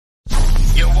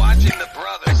watching the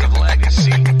brothers of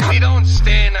legacy. We don't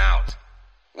stand out.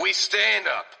 We stand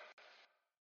up.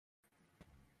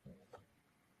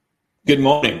 Good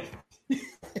morning.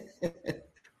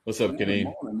 What's up, Kenny?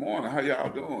 Morning. How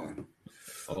y'all doing?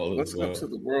 Welcome to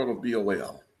the world of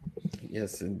BOL.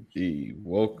 Yes, indeed.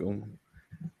 Welcome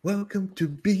to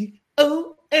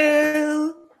BOL.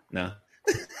 Nah.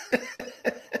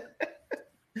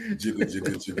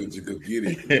 Jigga, get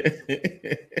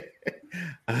it.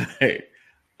 All right.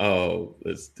 Oh,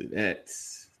 let's do that.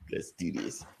 Let's do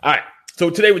this. All right. So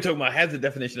today we're talking about, has the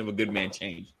definition of a good man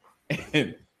changed?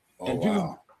 And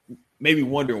wow. You may be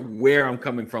wondering where I'm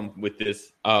coming from with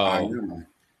this. I know.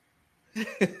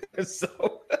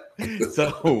 So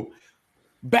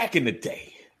back in the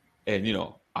day, and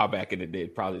our back in the day,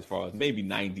 probably as far as maybe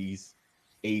 90s,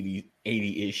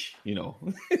 80-ish,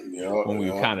 when we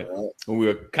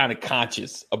were kind of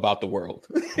conscious about the world,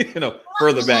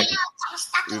 further back,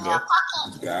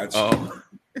 Gotcha.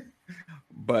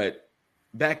 But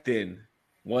back then,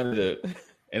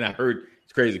 and I heard,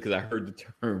 it's crazy because I heard the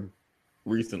term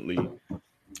recently.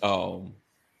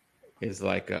 It's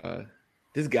like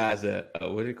this guy's what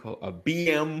do you call a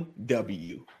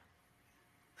BMW?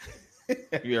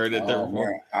 Have you heard that term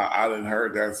before? I done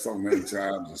heard that so many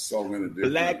times and so many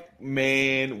different. Black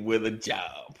man with a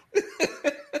job.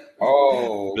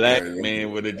 Oh, Black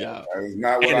man with a job. That is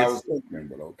not what I was thinking,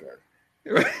 but okay.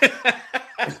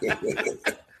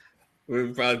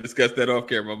 We'll probably discuss that off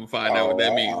camera. I'm gonna find out what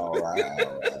that means. All right.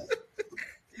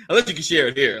 Unless you can share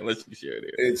it here.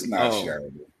 It's not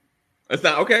shareable. It's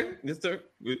not okay. Yes, sir.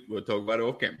 We'll talk about it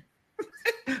off camera.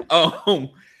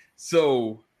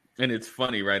 So, and it's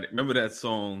funny, right? Remember that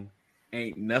song,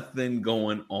 "Ain't Nothing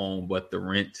Going On But the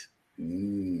Rent"?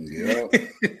 Yeah.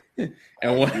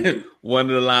 And one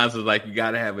of the lines was like, "You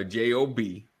got to have a job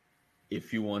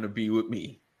if you want to be with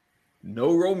me.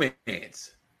 No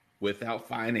romance without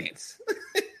finance."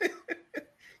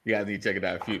 You guys need to check it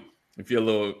out if you're a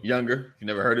little younger. If you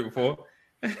never heard it before.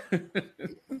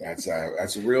 That's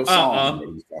a real song. What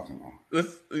he's talking about.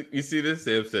 You see this?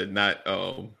 It said not.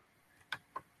 Oh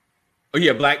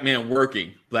yeah, black man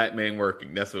working. That's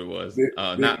what it was.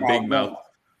 Not big mouth.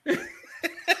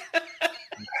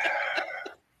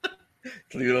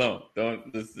 Leave it alone.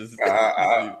 Don't. This you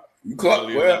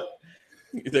close. Well,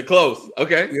 you said close.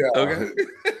 Okay. Yeah. Okay.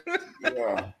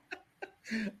 Yeah.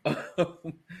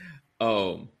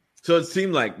 So it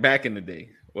seemed like back in the day,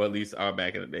 or at least our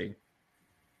back in the day,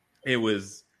 it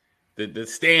was the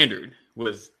standard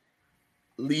was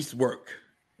least work.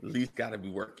 At least gotta be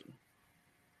working.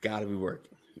 And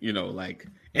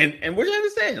which I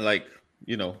understand,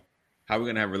 how we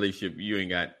gonna have a relationship? You ain't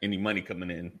got any money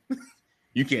coming in.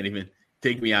 You can't even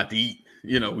take me out to eat.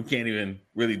 We can't even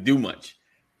really do much.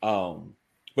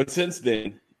 But since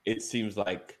then, it seems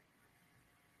like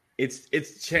it's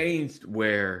changed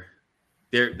where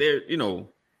everybody,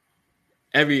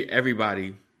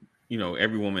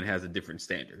 every woman has a different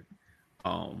standard.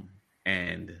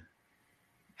 And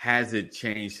has it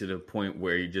changed to the point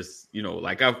where you just,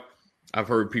 like I've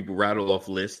heard people rattle off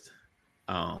lists,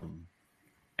 and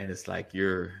it's like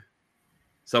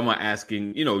someone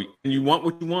asking, you want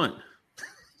what you want.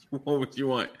 You want what you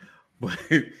want. But,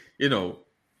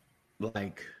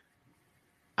 like,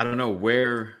 I don't know,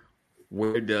 where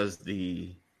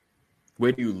do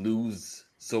you lose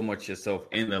so much yourself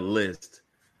in the list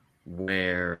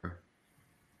where,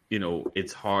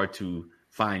 it's hard to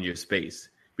find your space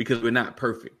because we're not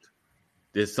perfect.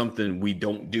 There's something we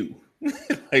don't do.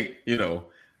 I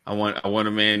want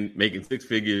a man making six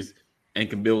figures and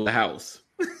can build a house.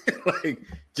 Like,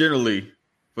 generally,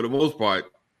 for the most part,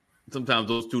 sometimes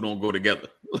those two don't go together.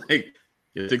 Like,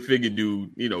 your six-figure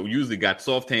dude, usually got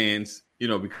soft hands,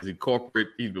 because he's corporate,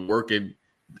 he's been working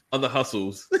other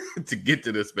hustles to get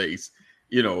to this space,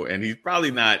 and he's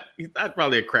not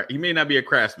probably he may not be a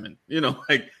craftsman,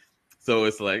 so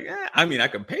it's like, I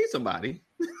can pay somebody.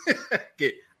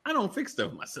 I don't fix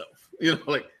stuff myself, I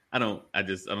don't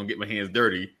get my hands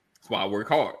dirty. That's why I work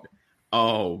hard.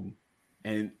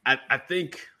 And I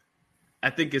think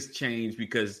it's changed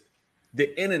because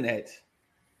the internet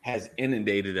has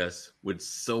inundated us with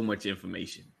so much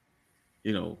information.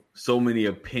 So many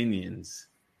opinions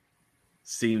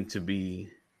seem to be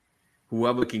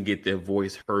whoever can get their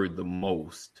voice heard the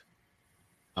most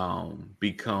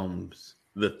becomes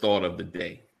the thought of the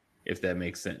day, if that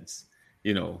makes sense.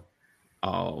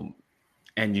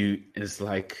 It's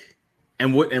like,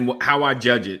 and how I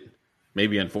judge it,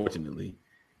 maybe unfortunately,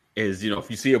 is, if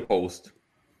you see a post,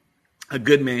 a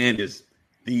good man is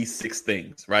these 6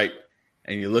 things, right?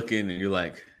 And you're looking and you're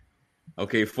like,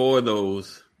 okay, 4 of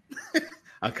those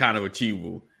are kind of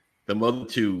achievable. The other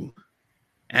 2,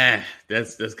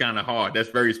 that's kind of hard. That's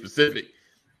very specific.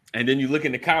 And then you look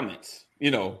in the comments,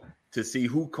 to see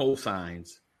who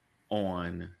co-signs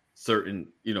on certain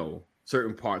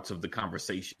parts of the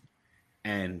conversation.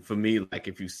 And for me, like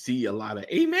if you see a lot of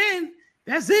amen,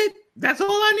 that's it. That's all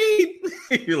I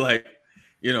need. You're like,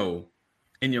 in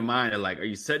your mind, like, are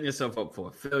you setting yourself up for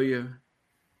a failure,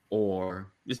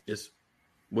 or it's just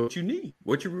what you need,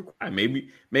 what you require?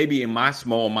 Maybe in my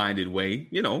small-minded way,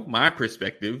 my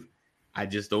perspective, I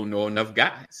just don't know enough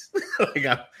guys.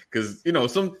 Because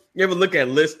you ever look at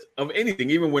lists of anything,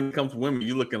 even when it comes to women,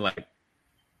 you're looking like,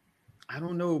 I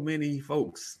don't know many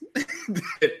folks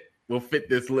that will fit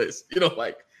this list.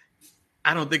 Like,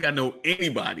 I don't think I know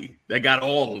anybody that got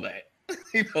all of that.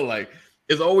 Like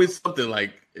it's always something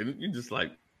like, and you're just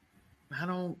like, I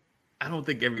don't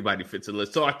think everybody fits a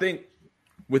list. So I think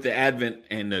with the advent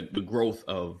and the growth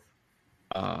of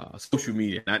social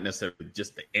media, not necessarily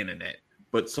just the internet,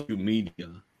 but social media,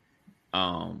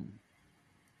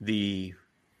 the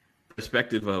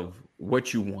perspective of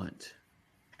what you want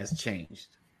has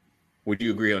changed. Would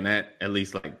you agree on that? At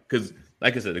least, because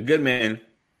like I said, a good man,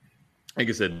 like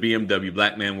I said, BMW,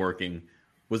 black man working,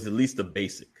 was at least the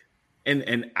basic.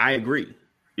 And I agree,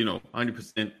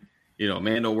 100%,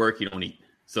 man don't work, he don't eat.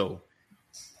 So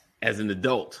as an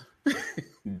adult,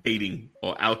 dating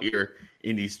or out here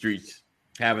in these streets,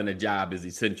 having a job is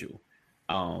essential.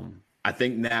 I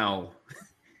think now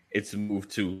it's moved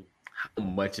to how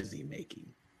much is he making?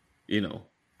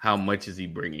 How much is he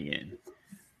bringing in?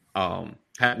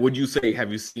 Would you say,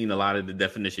 have you seen a lot of the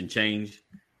definition change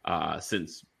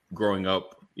since growing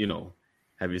up?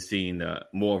 Have you seen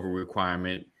more of a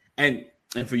requirement? And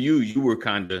for you were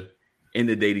kind of in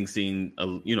the dating scene,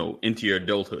 into your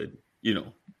adulthood.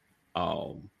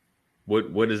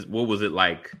 What was it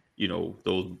like?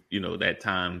 Those that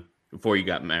time before you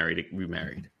got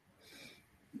remarried.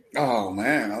 Oh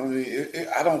man, I mean,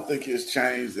 I don't think it's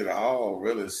changed at all,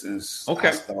 really, since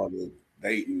I started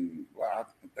dating. Well, I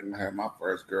think I had my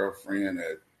first girlfriend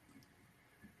at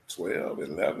 12,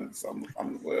 11,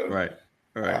 something. Well, right.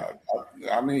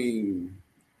 I mean,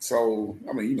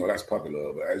 that's puppy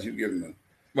love. But as you get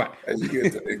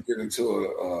get into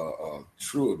a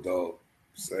true adult,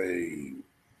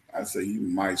 I'd say you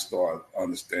might start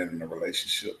understanding the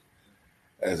relationship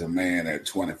as a man at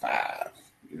 25.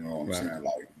 You know what I'm saying?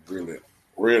 Like really,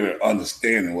 really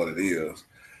understanding what it is. Right.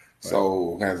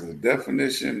 So has the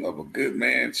definition of a good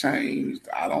man changed?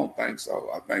 I don't think so.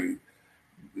 I think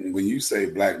when you say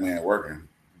black man working,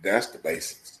 that's the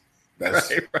basics. That's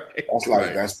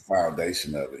the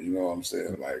foundation of it. You know what I'm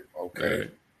saying? Like, okay,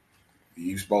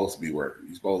 you're supposed to be working.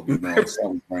 You're supposed to be doing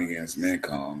something to bring in some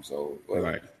income. So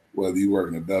whether you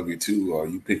working a W-2 or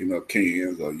you picking up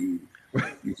cans or you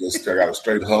just got a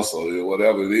straight hustle or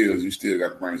whatever it is, you still got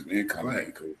to bring some income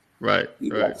in.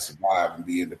 You got to survive and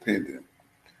be independent.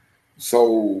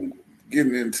 So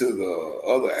getting into the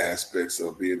other aspects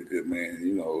of being a good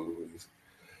man,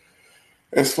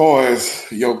 as far as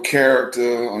your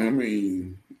character,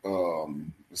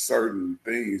 certain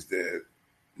things that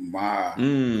my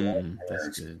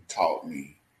parents taught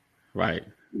me. Right.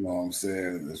 You know what I'm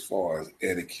saying? As far as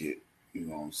etiquette, you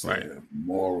know what I'm saying?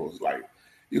 Morals. Like,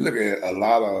 you look at a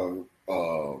lot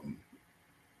of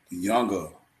younger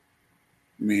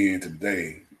men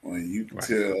today, when you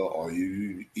tell or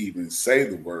you even say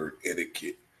the word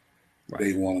etiquette,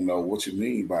 they want to know what you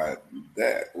mean by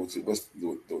that. What's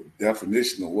the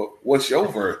definition of what's your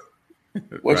version?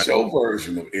 What's your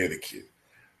version of etiquette?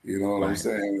 You know what I'm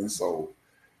saying? And so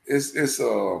it's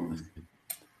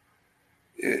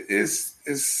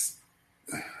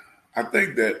I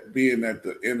think that being at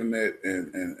the internet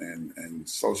and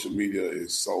social media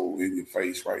is so in your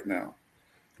face right now.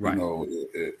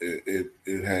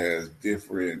 It has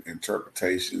different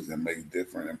interpretations and makes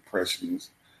different impressions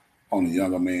on a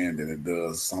younger man than it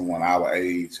does someone our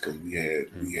age, because we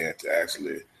had to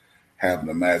actually have an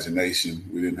imagination.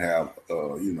 We didn't have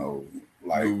I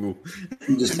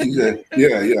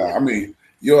mean,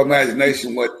 your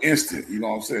imagination was instant. You know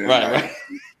what I'm saying? Right.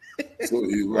 So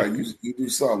you do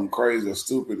something crazy or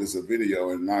stupid as a video,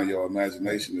 and now your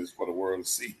imagination is for the world to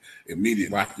see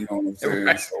immediately. Right. You know what I'm saying?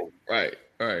 Right. So, right.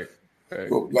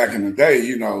 Well, back in the day,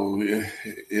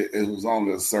 it was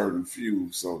only a certain few.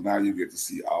 So now you get to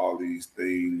see all these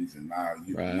things, and now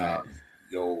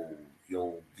your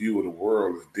view of the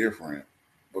world is different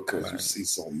because you see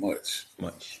so much.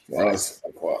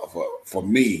 For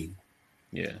me,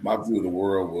 my view of the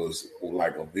world was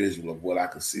like a visual of what I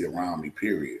could see around me,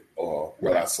 period, or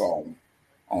what I saw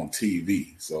on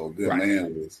TV. So a good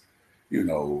man was,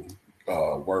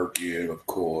 working, of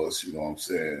course, you know what I'm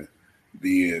saying,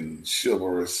 being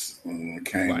chivalrous when it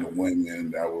came to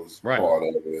women. That was part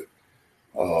of it.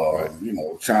 You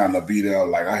know, trying to be there.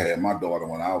 Like I had my daughter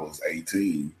when I was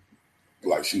 18.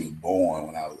 Like she was born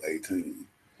when I was 18.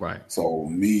 Right. So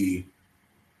me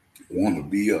wanting to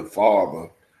be a father,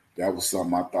 that was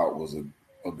something I thought was a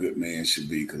good man should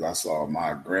be, because I saw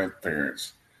my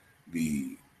grandparents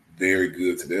be very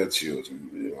good to their children.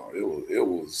 You know, it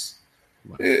was.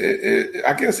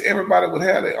 I guess everybody would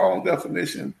have their own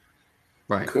definition,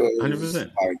 right?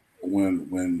 100%. Like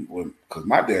when, because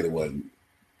my daddy wasn't.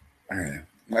 Man,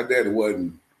 my daddy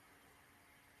wasn't.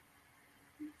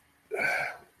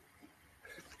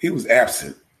 He was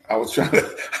absent. I was trying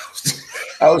to.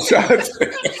 I was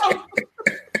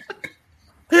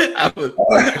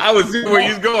seeing where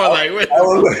he's going. Like, I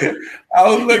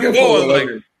was looking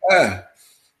for I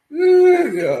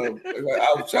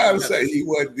was trying to say he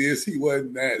wasn't this, he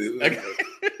wasn't that.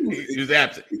 He was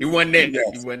absent. He wasn't there.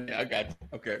 He wasn't there. I got you.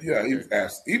 Okay. Yeah, he was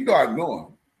absent. Even though I knew him.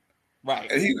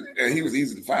 Right. And he was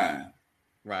easy to find.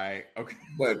 Right. Okay.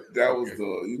 But that was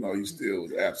he still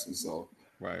was absent. So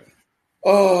right.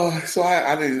 So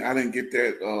I didn't get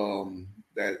that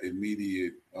that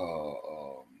immediate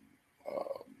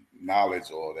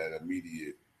knowledge or that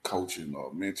immediate coaching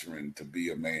or mentoring to be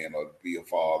a man or to be a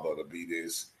father or to be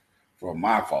this from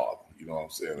my father. You know what I'm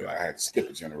saying? Right. I had to skip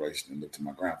a generation and look to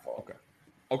my grandfather.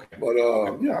 Okay. But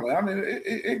I mean,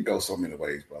 it goes so many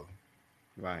ways, brother.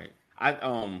 Right.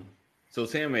 So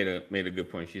Sam made a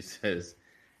good point. She says,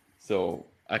 so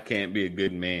I can't be a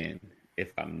good man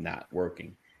if I'm not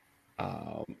working.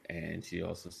 And she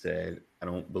also said, I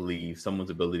don't believe someone's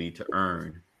ability to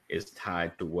earn is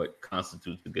tied to what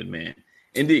constitutes a good man.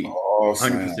 Indeed,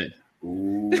 100%.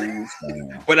 Ooh,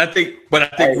 but I think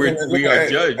we are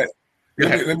judged.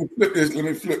 Let me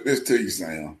flip this to you,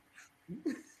 Sam.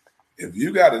 If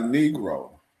you got a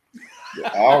Negro,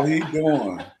 that all he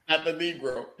doing, not the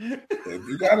Negro. If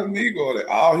you got a Negro that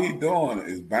all he doing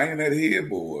is banging that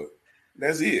headboard,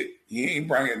 that's it. He ain't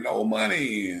bringing no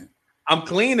money in. I'm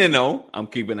cleaning though. I'm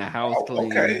keeping the house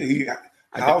clean. Okay,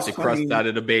 I got the crust out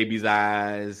of the baby's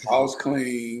eyes. House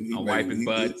clean. I'm wiping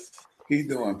butts. He's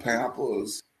doing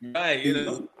Pampers. Right,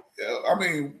 I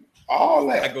mean, all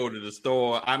that. I go to the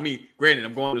store. I mean, granted,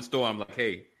 I'm going to the store. I'm like,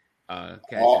 hey,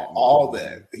 all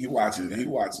that. He watching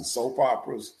soap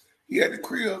operas. He had the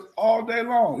crib all day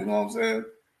long. You know what I'm saying?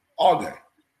 All day.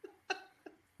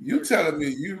 You telling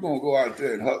me you're gonna go out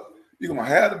there and you're gonna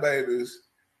have the babies.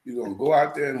 You're gonna go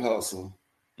out there and hustle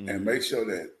and make sure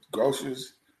that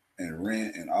groceries and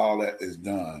rent and all that is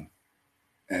done,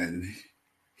 and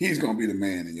he's gonna be the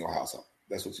man in your household.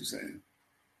 That's what you're saying.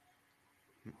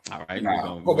 All right,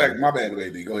 go back. My bad,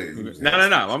 lady. Go ahead.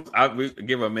 No. I'll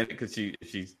give her a minute because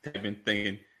she's typing,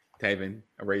 thinking, typing,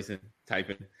 erasing,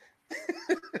 typing.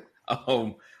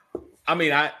 I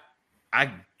mean,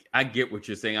 I get what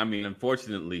you're saying. I mean,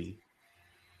 unfortunately,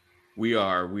 we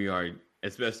are,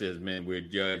 especially as men, we're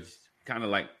judged kind of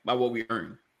like by what we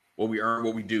earn, what we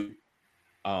do.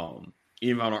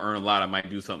 Even if I don't earn a lot, I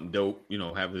might do something dope.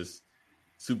 Have this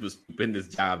super stupendous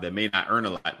job that may not earn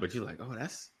a lot, but you're like, oh,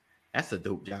 that's a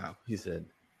dope job. He said.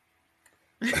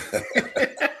 He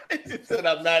said,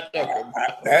 I'm not talking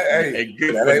about a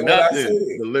good for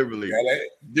nothing, deliberately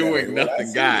doing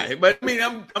nothing guy. But I mean,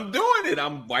 I'm doing it.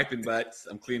 I'm wiping butts.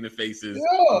 I'm cleaning faces.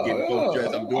 I'm getting folks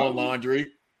dressed. I'm doing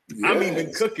laundry. Yes. I'm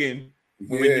even cooking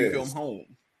when you come home.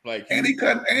 Like and he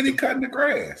cutting the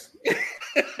grass.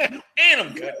 And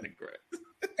I'm cutting the grass.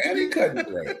 And he cutting the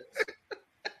grass.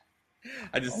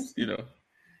 I just,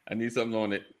 I need something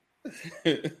on it.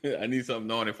 I need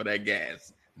something on it for that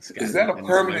gas. Is that a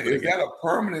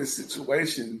permanent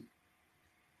situation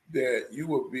that you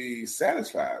would be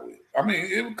satisfied with? I mean,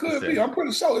 it could be. I'm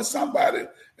pretty sure it's somebody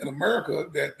in America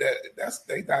that's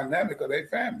their dynamic of their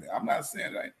family. I'm not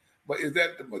saying that, but is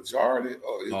that the majority,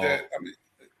 or is that? I mean,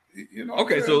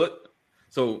 Okay,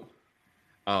 so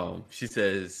she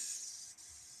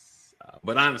says,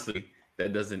 but honestly,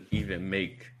 that doesn't even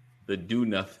make the do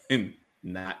nothing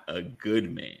not a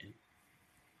good man.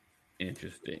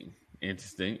 Interesting.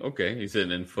 Okay. He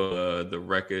said, and for the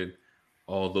record,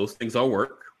 all those things are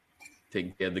work.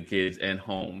 Taking care of the kids and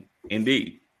home.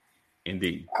 Indeed.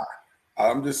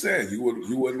 I'm just saying, you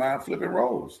wouldn't mind flipping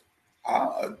roles.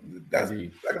 That's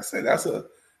Indeed. Like I said,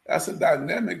 that's a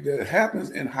dynamic that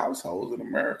happens in households in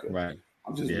America. Right.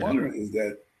 I'm just wondering, is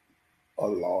that a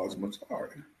large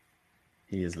majority?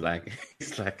 He's lacking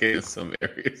in some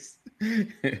areas.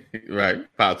 Right.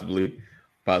 Possibly.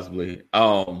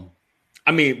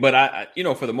 I mean, but I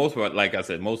for the most part, like I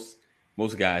said, most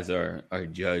guys are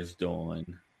judged on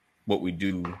what we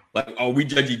do. Like, we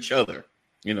judge each other.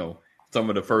 some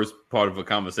of the first part of a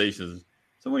conversation is,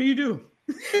 so what do you do?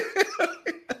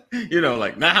 You know,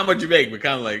 like not how much you make, but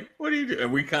kind of like, what do you do?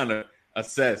 And we kind of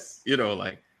assess, you know,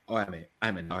 like, oh,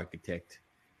 I'm an architect.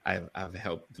 I've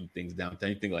helped do things downtown.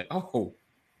 You think like, oh,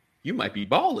 you might be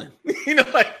balling. You know,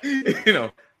 like, you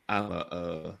know, I'm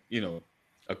a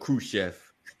cruise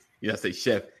chef. You know, I say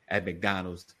chef at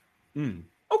McDonald's.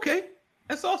 Okay,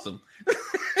 that's awesome.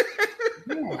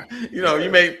 You know, you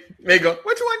may go,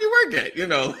 which one you work at? You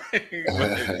know,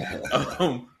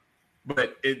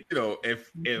 but it, you know,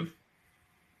 if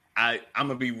I'm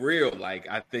gonna be real, like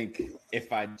I think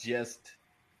if I just,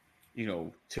 you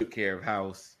know, took care of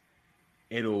house,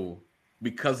 it'll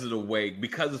because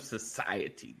of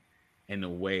society and the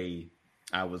way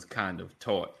I was kind of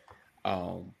taught.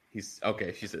 He's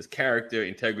okay. She says character,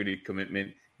 integrity,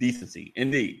 commitment, decency,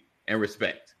 indeed, and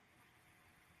respect.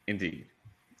 Indeed.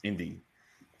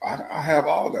 I have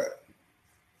all that.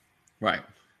 Right.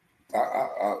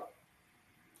 I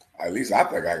at least I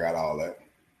think I got all that.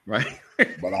 Right.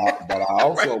 But I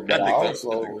also right. I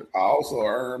also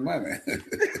earn money.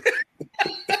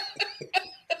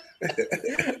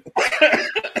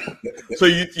 So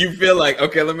you feel like,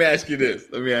 okay, let me ask you this.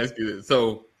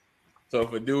 So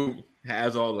if a dude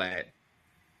has all that,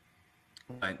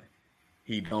 but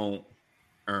he don't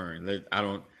earn,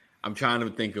 I'm trying to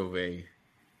think of a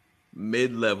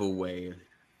mid-level way.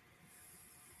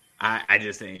 I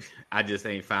just ain't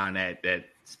found that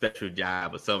special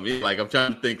job or something. Like I'm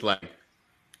trying to think like,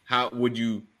 how would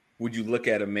you look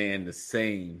at a man the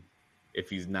same if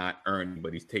he's not earning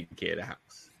but he's taking care of the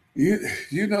house?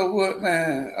 You know what,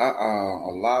 man?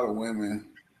 A lot of women,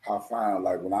 I found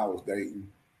like when I was dating,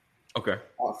 okay,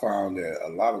 I found that a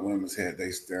lot of women had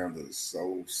their standards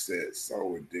so set, so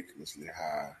ridiculously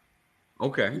high.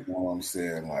 Okay, you know what I'm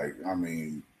saying? Like, I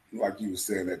mean, like you were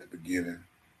saying at the beginning,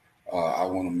 I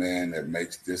want a man that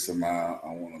makes this amount. I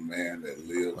want a man that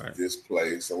lives this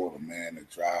place. I want a man that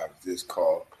drives this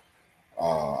car.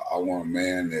 I want a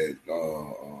man that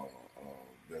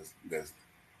that's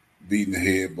beating the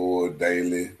headboard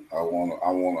daily. I want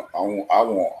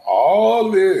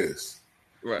all this.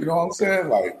 Right. You know what I'm saying?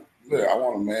 Like, look, I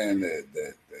want a man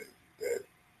that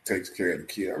takes care of the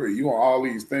kid. I mean, you want all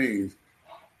these things,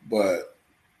 but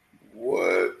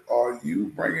what are you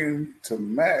bringing to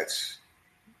match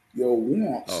your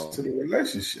wants to the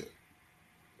relationship?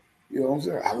 You know what I'm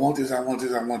saying? I want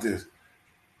this.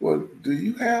 Well, do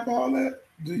you have all that?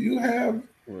 Do you have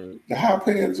the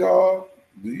high-paying job?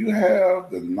 Do you have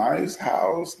the nice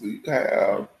house? Do you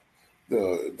have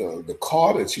the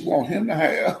car that you want him to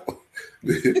have?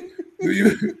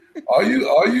 Are you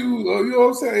know what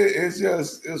I'm saying? It's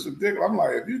ridiculous. I'm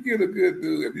like, if you get a good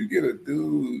dude, if you get a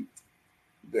dude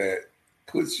that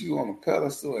puts you on a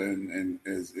pedestal and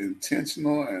is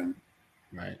intentional and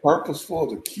purposeful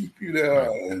to keep you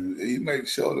there, and he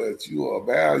makes sure that you are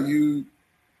valued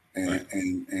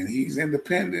and he's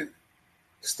independent,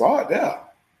 start there.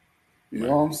 You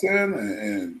know what I'm saying?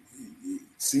 And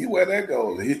see where that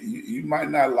goes. You might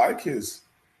not like his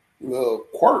little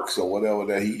quirks or whatever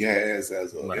that he has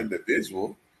as an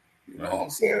individual. You know what I'm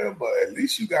saying? But at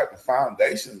least you got the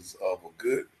foundations of a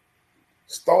good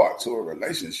start to a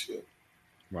relationship.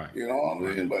 Right. You know what I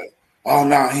mean? But, oh,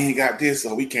 no, he ain't got this,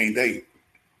 so we can't date.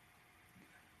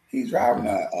 He's driving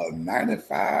a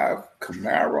 95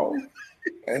 Camaro,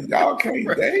 and y'all can't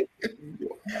date?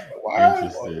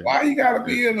 Why you got to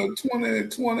be in a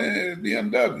 2020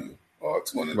 BMW or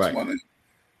 2020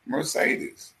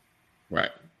 Mercedes?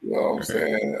 Right. You know what I'm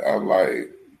saying? I'm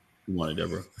like, you wanted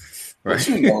Deborah. Right. But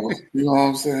you know what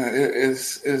I'm saying?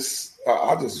 It's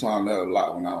I just found that a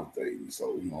lot when I was dating.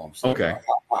 So you know what I'm saying? Okay.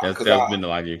 That's been a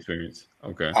lot of your experience.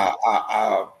 Okay.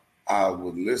 I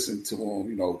would listen to him,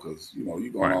 you know, because you know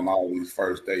you're going on all these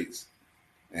first dates,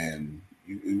 and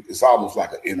it's almost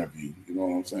like an interview. You know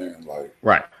what I'm saying? Like,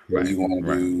 what do you want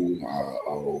to do?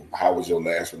 How was your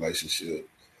last relationship?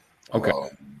 Okay.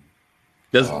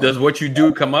 Does what you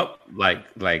do come up? Like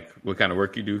what kind of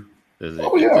work you do?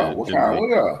 What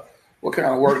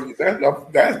kind of work?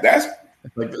 That's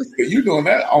you doing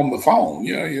that on the phone?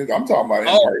 You know, I'm talking about.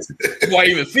 Before I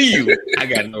even see you, I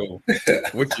gotta know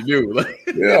what you do.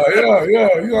 Yeah. You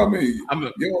know what I mean?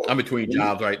 I'm between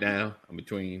jobs right now. I'm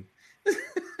between.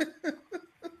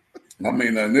 I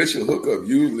mean, the initial hookup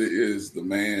usually is the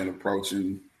man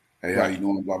approaching. Hey, how you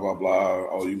doing? Blah blah blah.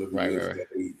 Oh, you looking good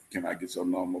today? Can I get your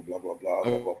number? Blah blah blah.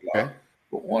 Blah blah blah.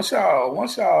 But once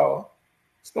y'all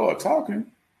start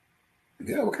talking,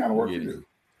 what kind of work you do?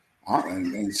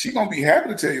 And she gonna be happy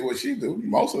to tell you what she do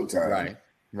most of the time.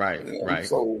 Right.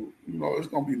 So you know it's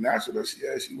gonna be natural that she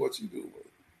asks you what you do.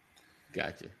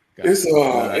 Gotcha.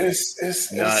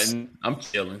 It's nothing. I'm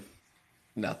chilling.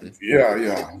 Nothing. Yeah.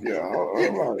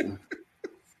 All right.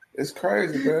 It's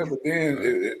crazy, man. But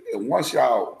then once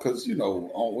y'all, because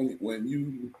when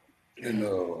you in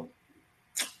the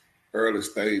early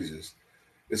stages,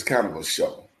 it's kind of a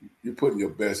show. You're putting your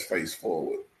best face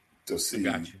forward to see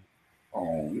on,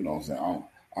 what I'm saying,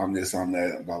 I'm this, I'm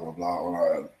that, blah, blah,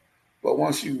 blah. But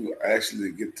once you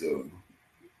actually get to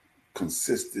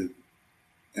consistent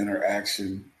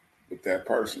interaction with that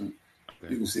person,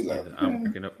 you can see like, I'm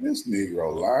picking up this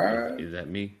Negro line. Is that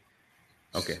me?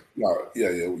 Okay. No, yeah.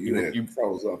 You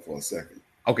froze up for a second.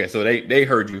 Okay, so they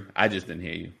heard you. I just didn't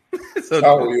hear you. Right.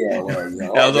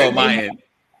 That was on my end.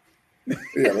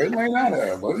 Yeah, they may not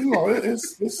have, but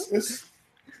it's.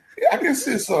 I guess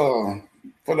it's for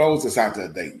those that's out there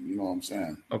dating. You know what I'm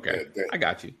saying? Okay, I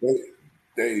got you.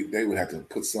 They would have to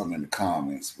put something in the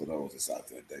comments for those that's out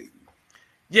there dating.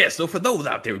 Yeah, so for those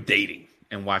out there dating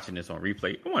and watching this on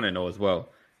replay, I want to know as well,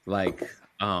 like,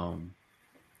 are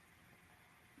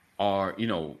one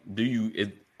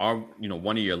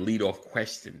of your leadoff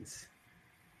questions,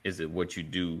 is it what you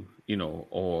do,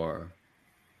 or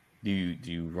do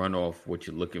you run off what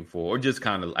you're looking for, or just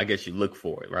kind of, I guess you look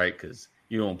for it, right? Because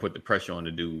you don't put the pressure on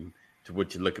the dude to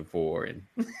what you're looking for, and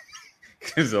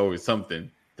there's always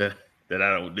something that I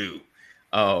don't do.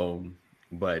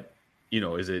 But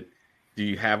is it? Do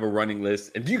you have a running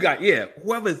list? And do you got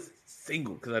whoever's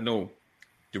single? Because I know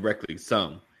directly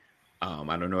some.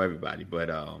 I don't know everybody, but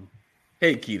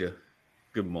hey, Keita,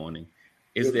 good morning.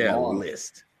 Is there a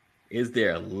list? Is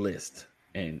there a list?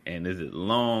 And is it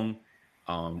long?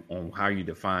 On how you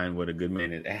define what a good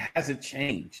man is? Has it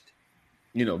changed?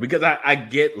 Because I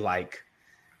get, like,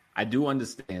 I do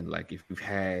understand, like, if you've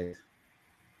had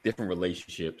different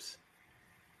relationships,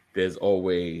 there's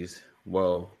always,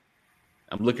 well,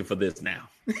 I'm looking for this now.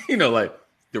 Like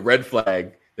the red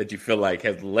flag that you feel like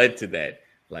has led to that.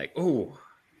 Like, oh,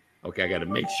 okay, I got to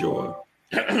make sure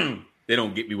they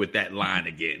don't get me with that line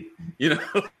again.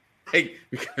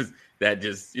 Because that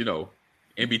just,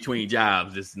 in between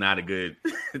jobs, it's not a good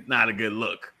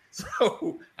look.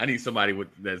 So I need somebody with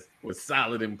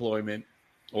solid employment,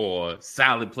 or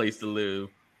solid place to live,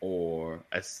 or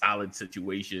a solid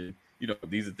situation.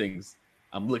 These are things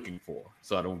I'm looking for,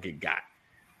 so I don't get got.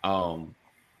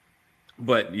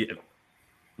 But yeah,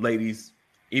 ladies,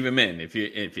 even men, if you're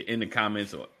in the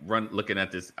comments or looking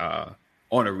at this on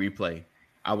a replay,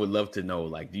 I would love to know,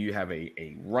 like, do you have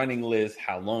a running list?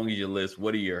 How long is your list?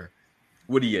 What are your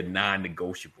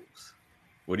non-negotiables?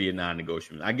 What are your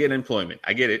non-negotiables? I get employment.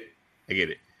 I get it.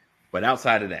 But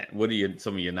outside of that, what are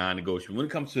some of your non-negotiables when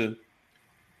it comes to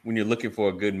when you're looking for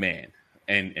a good man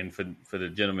and for the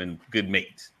gentleman, good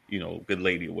mate, good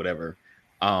lady or whatever?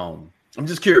 I'm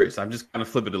just curious. I'm just kind of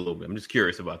flip it a little bit. I'm just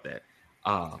curious about that.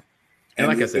 And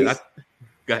like I said,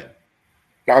 go ahead.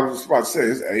 I was just about to say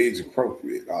it's age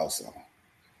appropriate also.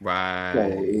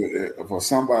 Right. So for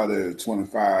somebody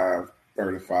 25,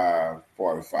 35,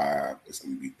 45, it's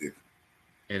going to be different.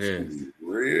 It's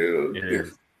real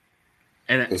different.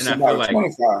 And somebody I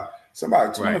feel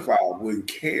like 25 wouldn't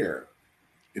care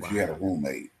if you had a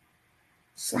roommate.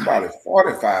 Somebody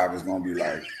 45 is going to be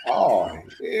like, oh,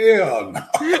 hell no.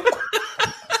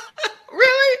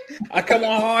 Really? I come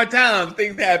on hard times.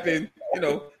 Things happen.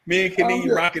 Me and Kenny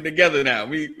rocking together now.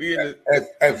 We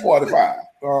at 45.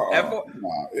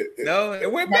 No,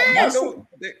 it went bad.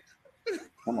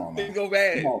 Come on, didn't go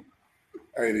bad. Come on.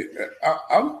 Hey,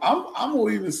 I'm gonna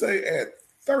even say at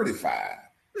 35.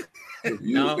 If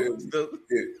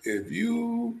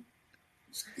you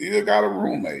still got a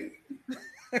roommate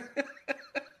at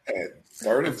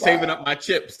 35, I'm saving up my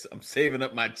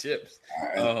chips.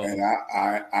 And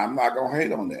I'm not gonna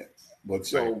hate on that.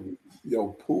 But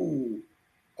your pool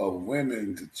of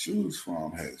women to choose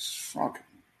from has shrunken.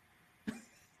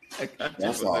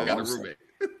 That's all I'm saying.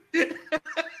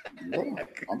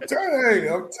 I'm telling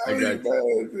you,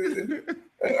 man.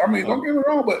 I mean, don't get me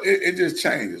wrong, but it just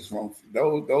changes from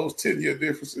those 10-year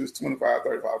differences, 25,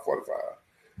 35, 45.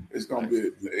 It's going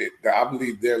to be, I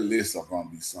believe their lists are going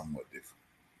to be somewhat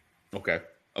different.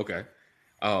 Okay.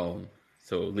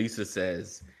 So Lisa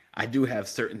says, I do have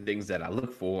certain things that I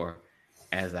look for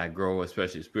as I grow,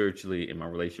 especially spiritually in my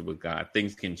relationship with God.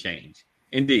 Things can change.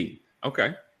 Indeed.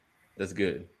 Okay. That's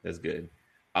good.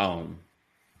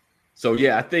 So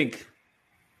yeah, I think,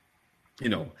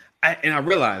 I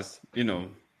realize,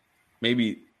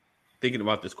 maybe thinking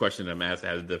about this question that I'm asked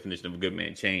has a definition of a good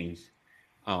man changed.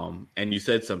 And you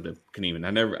said something, Kaneem,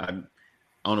 I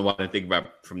don't know why I think about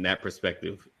it from that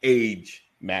perspective. Age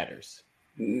matters.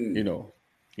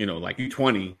 Like you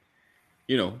 20,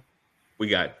 we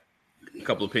got a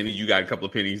couple of pennies, you got a couple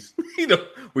of pennies,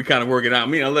 we kind of work it out. I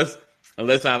mean, unless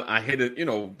unless I hit it,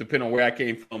 depending on where I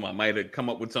came from, I might have come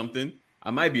up with something.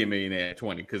 I might be a millionaire at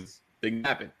 20 because things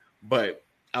happen. But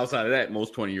outside of that,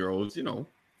 most 20-year-olds,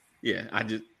 yeah, I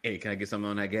just, hey, can I get something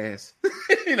on that gas?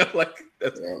 Like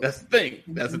that's the thing.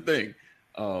 That's the thing.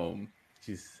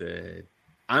 She said,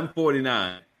 I'm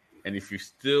 49, and if you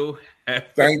still have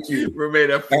thank you,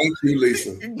 thank you,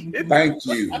 Lisa. Thank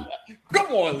you.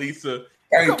 Come on, Lisa.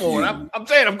 Come on. I'm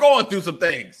saying I'm going through some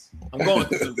things. Well,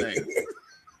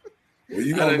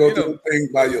 you're gonna go through the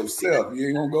things by yourself. You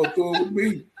ain't gonna go through it with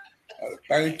me.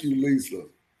 Thank you, Lisa.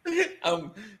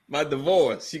 My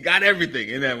divorce. She got everything.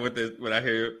 Isn't that what I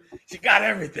hear? She got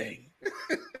everything.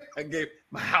 I gave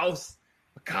my house,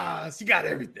 my cars. She got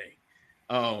everything.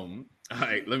 All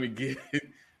right, let me get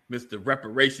Mr.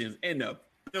 Reparations in the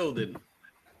building.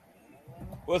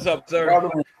 What's up, sir?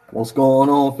 What's going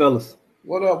on, fellas?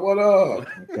 What up?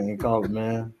 Can't call it,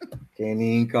 man. Can't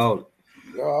even call it.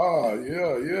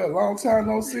 Oh, yeah. Long time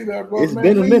no see that, bro. It's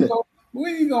been a minute.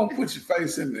 When you gonna put your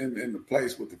face in the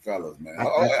place with the fellas, man?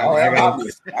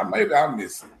 Maybe I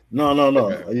miss it. No.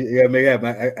 You gotta make it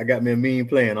happen. I got me a mean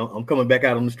plan. I'm coming back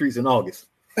out on the streets in August.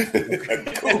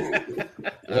 Cool.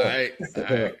 All right.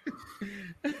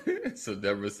 So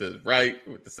Deborah says, right,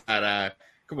 with the side eye.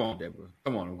 Come on, Deborah.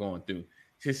 Come on, I'm going through.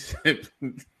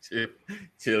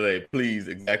 Chile, please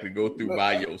exactly go through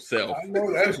by yourself. I know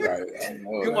that's right.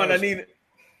 Come on,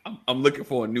 I'm looking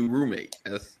for a new roommate.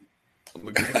 I'm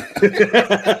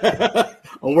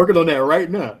working on that right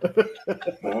now.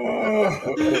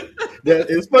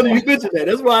 It's funny you mentioned that.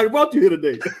 That's why I brought you here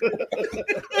today.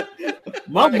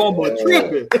 My mama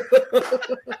tripping.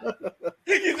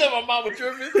 You said my mama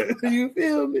tripping? You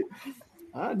feel me?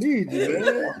 I need you,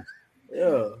 man.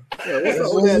 Yeah. What's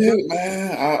up with that,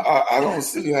 man? I don't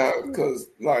see how, because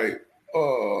like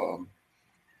you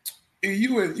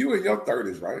in your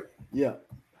 30s, right? Yeah.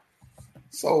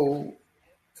 So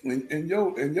in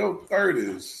your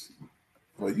 30s,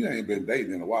 well, you ain't been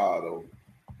dating in a while though.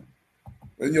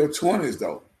 In your 20s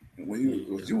though, when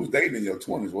you was dating in your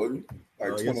 20s, wasn't you?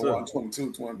 Like 21,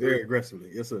 22, 23. Very aggressively,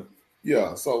 yes, sir.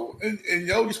 Yeah. So in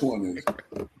your 20s,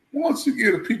 once you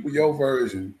give the people your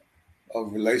version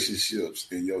of relationships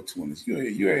in your 20s,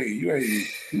 you ain't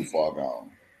too far gone.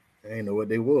 I ain't know what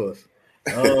they was.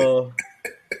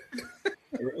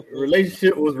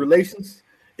 Relationship was relations.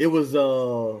 It was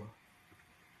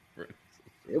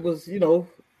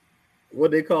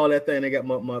what they call that thing. They got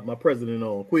my president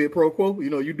on quid pro quo.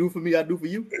 You do for me, I do for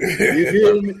you. You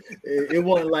feel me? It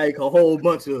wasn't like a whole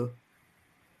bunch of.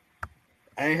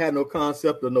 I ain't had no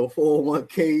concept of no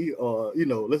 401k or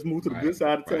let's move to the good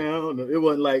side of town. It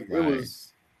wasn't like it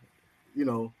was,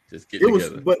 just get it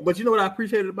together. was. But you know what I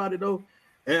appreciated about it though,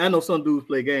 and I know some dudes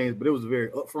play games, but it was very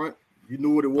upfront. You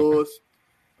knew what it was.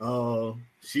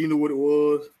 She knew what it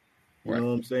was. You know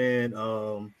what I'm saying?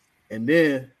 And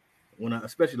then when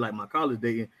especially like my college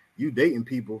dating, you dating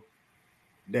people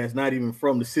that's not even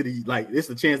from the city. Like it's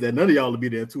a chance that none of y'all will be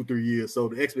there in 2-3 years. So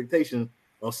the expectation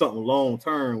of something long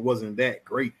term wasn't that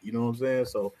great. You know what I'm saying?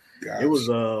 So it was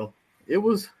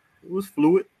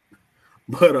fluid,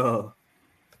 but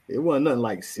it wasn't nothing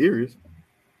like serious.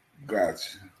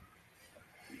 Gotcha.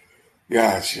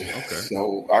 Okay.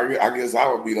 So I guess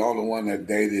I would be the only one that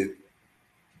dated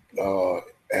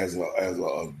as an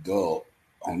adult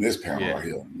on this panel right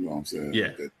here. You know what I'm saying? Yeah.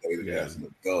 That dated as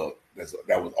an adult.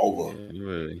 That was over.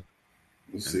 Really.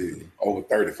 Let's see, over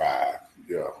 35.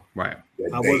 Yeah. Right.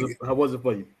 How was it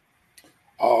for you?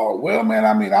 Well, man,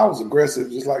 I mean, I was aggressive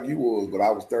just like you was, but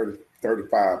I was 30,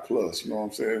 35 plus. You know what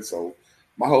I'm saying? So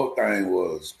my whole thing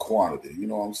was quantity. You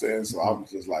know what I'm saying? So I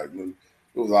was just like, it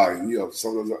was like,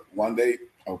 so it was like one day,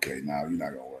 okay, now you're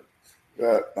not gonna work.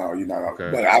 No, you're not gonna.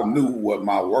 Okay. But I knew what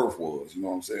my worth was. You know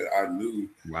what I'm saying? I knew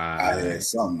I had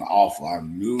something to offer. I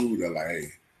knew that, like,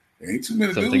 hey, there ain't too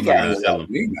many dudes out here like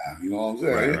me now. You know what I'm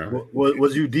saying? Right.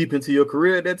 Was you deep into your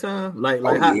career at that time?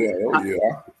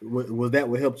 Yeah. Was that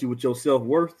what helped you with your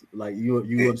self-worth? Like you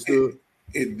understood?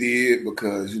 It did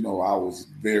because, I was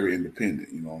very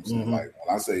independent. You know what I'm saying? Mm-hmm. Like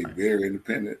when I say very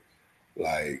independent,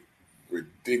 like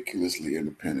ridiculously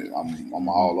independent. I'm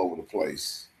all over the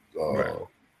place.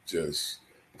 Just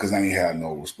because I ain't had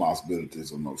no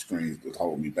responsibilities or no strings to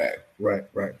hold me back. Right.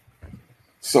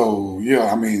 So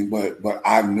yeah, I mean, but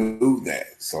I knew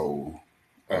that. So,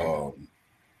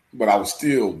 but I was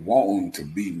still wanting to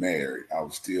be married. I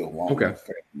was still wanting a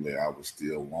family. I was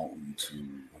still wanting to,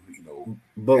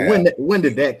 But when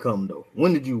did that come though?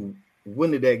 When did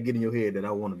that get in your head that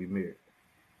I want to be married?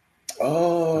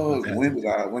 When did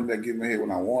that get in my head?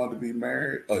 When I wanted to be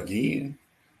married again?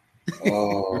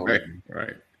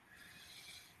 Right.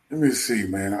 Let me see,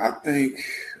 man. I think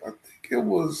it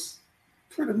was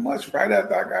pretty much right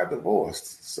after I got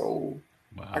divorced. So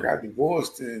I got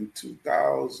divorced in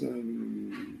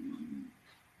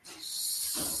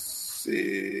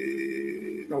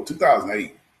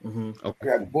 2008. Mm-hmm. Okay. I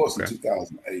got divorced in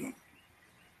 2008.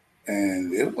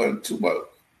 And it wasn't too much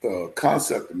the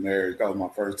concept of marriage. That was my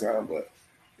first time, but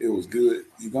it was good.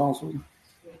 You gone, sweetie?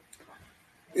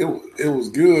 It was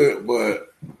good,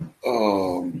 but it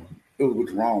was with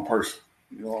the wrong person.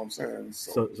 You know what I'm saying?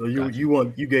 So you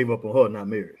gave up on her, not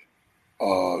marriage.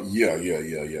 Yeah.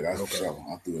 That's for sure.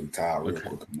 I threw in the towel real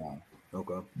quick now.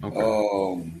 Okay.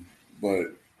 But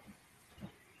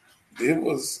it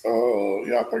was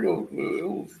I think it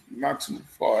was not too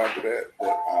far after that.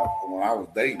 But when I was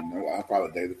dating, I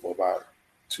probably dated for about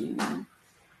 2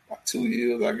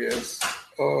 years, I guess.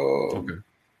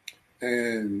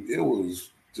 And it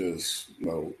was just,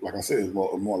 like I said, it's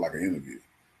more like an interview.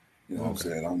 You know what I'm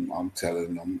saying? I'm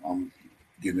telling them, I'm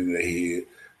getting in their head.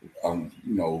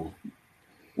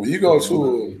 When you go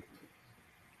to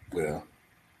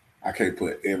I can't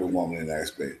put every woman in that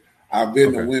aspect. I've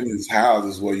been to women's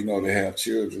houses where they have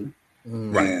children,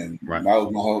 and that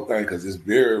was my whole thing, because it's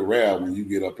very rare when you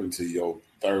get up into your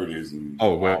 30s and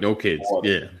no kids,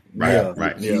 kids,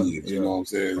 you know what I'm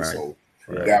saying? Right. So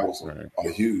that was a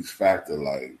huge factor.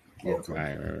 Like,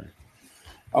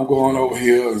 I'm going over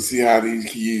here and see how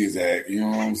these kids act. You know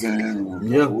what I'm saying?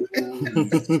 You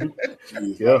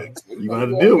got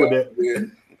to deal with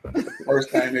that.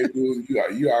 First thing they do,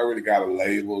 you already got a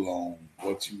label on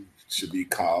what you should be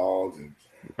called, and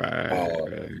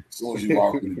as soon as you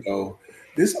walk in the door,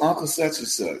 this uncle such and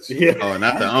such. Yeah. Oh,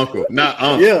 not the uncle, not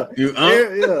uncle. Yeah, you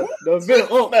uncle. Yeah.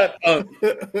 Not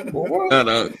uncle. Not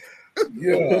uncle.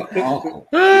 Yeah, uncle.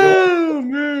 Oh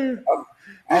man.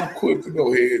 I'm quick to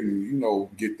go ahead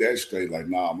and get that straight. Like,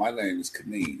 nah, my name is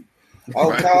Kadeem.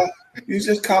 Oh, you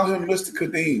just call him Mr.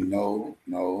 Kadeem. No,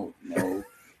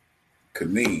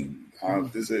 Kadeem.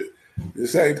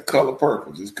 This ain't the color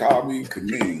purple. Just call me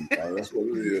Kadeem. That's what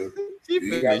it is.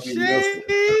 You got me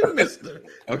Mister.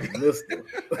 Okay, Mister.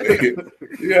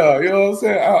 Yeah, you know what I'm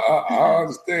saying? I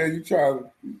understand you trying to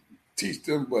teach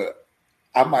them, but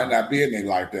I might not be in their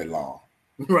life that long.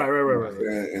 Right.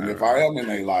 And if I am in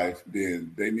their life,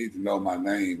 then they need to know my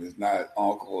name. It's not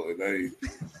uncle. It ain't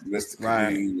Mr.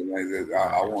 Kadeem.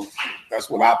 I want. That's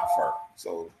what I prefer.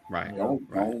 So don't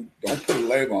put a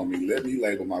label on me. Let me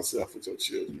label myself with your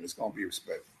children. It's gonna be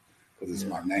respectful because it's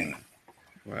my name.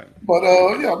 Right. But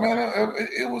man,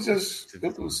 it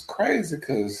was crazy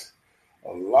because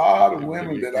a lot of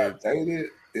women that I dated,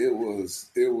 it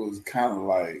was kind of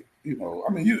like,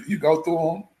 you go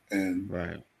through them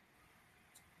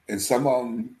and some of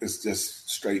them it's just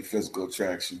straight physical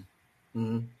attraction.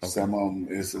 Mm-hmm. Some of them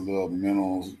it's a little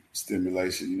mental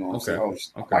stimulation. You know what I'm saying?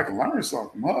 I can learn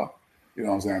something from her. You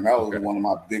know what I'm saying? That was one of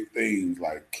my big things.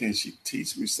 Like, can she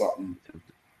teach me something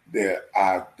that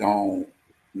I don't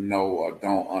know or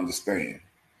don't understand?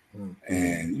 Mm-hmm.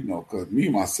 And, because me,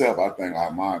 myself, I think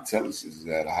my intelligence is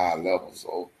at a high level.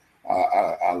 So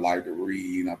I like to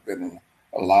read. I've been in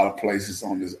a lot of places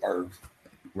on this earth.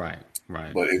 Right.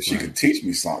 But if she could teach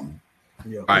me something,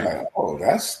 like, oh,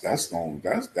 that's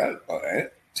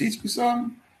teach me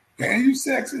something. Man, you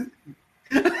sexy.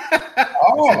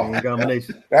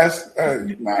 Combination. That's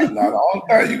not all the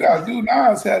thing you gotta do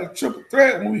now is have a triple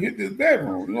threat when we hit this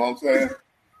bedroom. You know what I'm saying?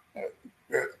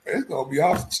 It's gonna be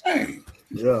off the chain.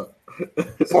 Yeah.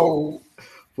 So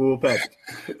full package.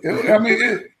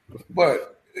 It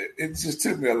just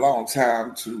took me a long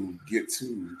time to get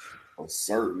to a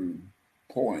certain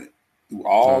point through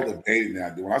all the dating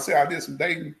that I do. When I say I did some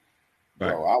dating,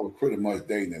 bro, I was pretty much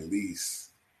dating at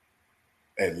least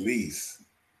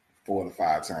 4 to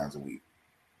 5 times a week.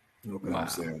 Okay. You know what I'm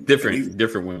saying?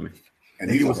 Different women. And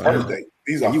these are first dates.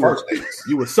 These are first dates.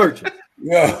 You were searching.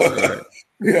 Yeah.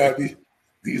 Yeah.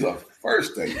 These are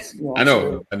first dates. You know I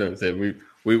know. So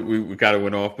we kind of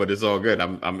went off, but it's all good.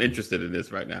 I'm interested in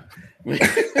this right now.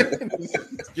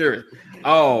 Curious.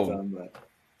 So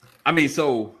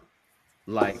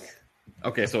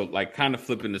kind of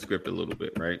flipping the script a little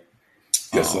bit, right?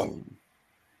 Yes, sir.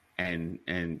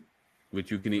 And which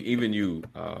you can even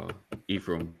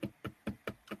Ephraim,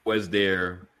 was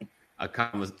there a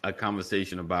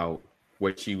conversation about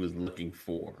what she was looking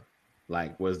for?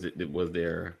 Like, was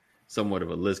there somewhat of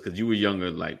a list? Because you were younger,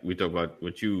 like we talk about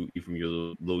what you, Ephraim, you're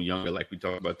a little younger, like we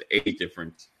talk about the age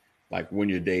difference. Like when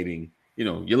you're dating,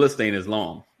 your list ain't as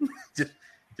long.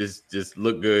 just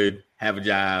look good, have a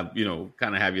job,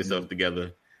 kind of have yourself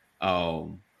together. Right.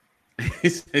 He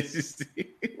said,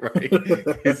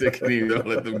 don't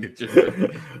let them get you.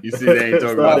 You see, they ain't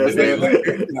talking about the day.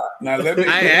 Now let me.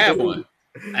 I have one.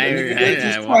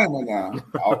 Disclaimer now.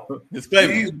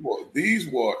 These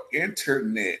were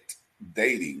internet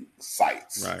dating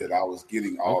sites that I was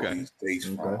getting all these dates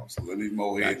from. So let me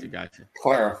go ahead and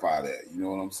clarify that. You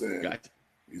know what I'm saying?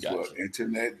 These were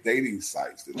internet dating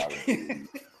sites that I was getting.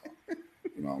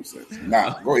 You know what I'm saying?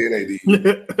 Now, go ahead, AD.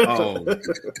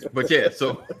 But yeah,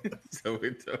 so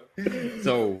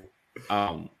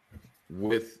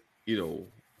with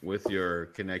with your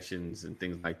connections and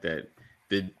things like that,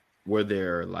 were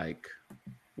there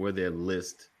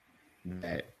lists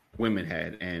that women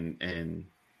had, and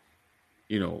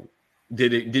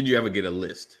did you ever get a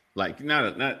list, like not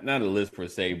a list per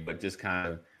se, but just kind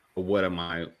of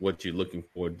what you're looking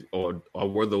for, or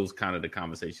were those kind of the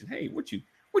conversation? Hey, what you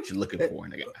looking for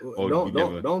in a guy?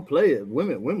 Don't play it.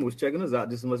 Women was checking us out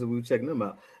just as much as we were checking them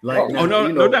out. Like,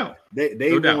 no doubt.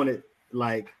 They wanted,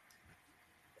 like,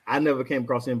 I never came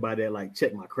across anybody that like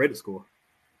checked my credit score.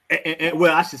 And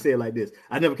well, I should say it like this: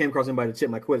 I never came across anybody to check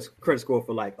my credit score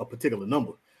for like a particular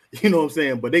number. You know what I'm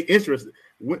saying? But they interested.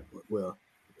 Well,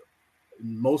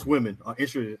 most women are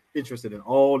interested in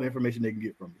all the information they can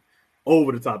get from me,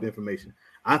 over the top information.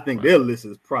 I think their list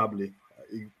is probably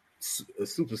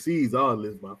supersedes our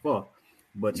list by far.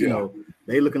 But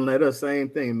they looking at us, same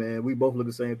thing, man. We both look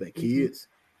the same thing. Kids,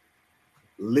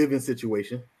 living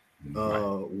situation,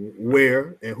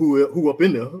 where and who up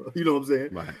in there. You know what I'm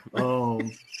saying? Right.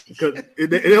 Because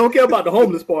they don't care about the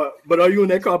homeless part, but are you in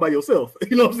that car by yourself?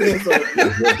 You know what I'm saying? So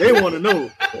they want to know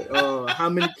how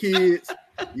many kids.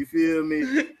 You feel me?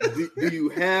 Do you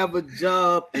have a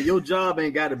job? And your job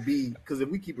ain't got to be, because if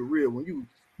we keep it real, when you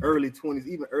early 20s,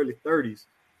 even early 30s,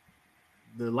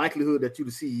 the likelihood that you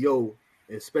the CEO,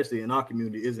 especially in our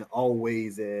community, isn't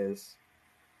always as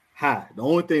high. The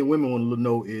only thing women want to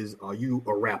know is, are you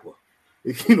a rapper?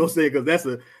 You know what I'm saying?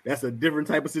 Because that's a different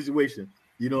type of situation.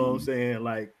 You know what I'm saying?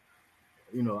 Like,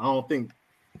 I don't think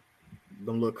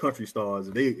them little country stars,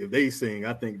 if they sing,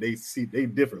 I think they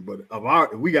different. But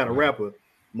if we got a rapper,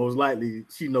 most likely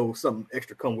she knows something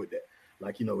extra come with that.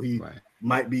 Like, he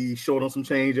might be short on some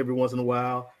change every once in a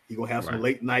while. He gonna have some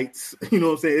late nights. You know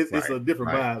what I'm saying? It's a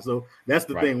different vibe. So that's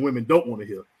the thing women don't want to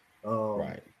hear.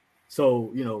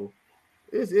 So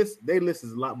it's they list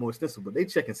is a lot more extensive, but they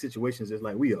checking situations just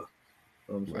like we are.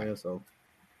 You know what I'm saying? So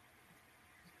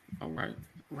all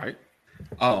right.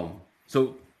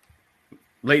 So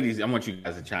ladies, I want you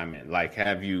guys to chime in. Like,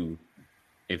 have you,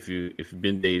 if you've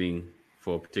been dating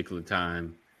for a particular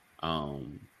time,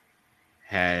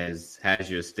 has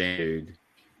your standard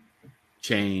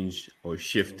changed or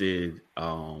shifted?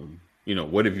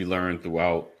 What have you learned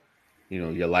throughout,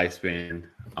 your lifespan?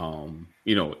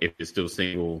 If you're still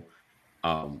single,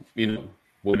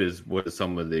 what are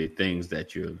some of the things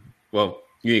that you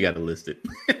ain't got to list it.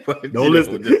 But, don't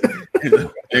list it.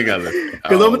 You got to list it.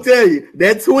 Because I'm going to tell you,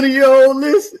 that 20-year-old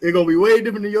list is going to be way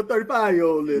different than your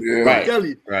 35-year-old list. Yeah. I'm telling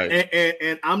you. Right.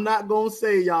 And I'm not going to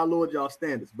say y'all lowered y'all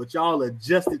standards, but y'all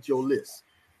adjusted your list.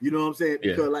 You know what I'm saying?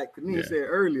 Yeah. Because like Kanina said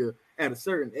earlier, at a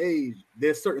certain age,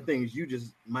 there's certain things you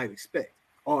just might expect.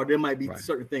 Or there might be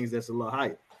certain things that's a lot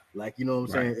higher. Like, you know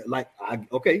what I'm saying? Like,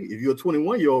 if you're a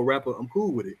 21-year-old rapper, I'm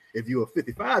cool with it. If you're a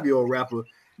 55-year-old rapper,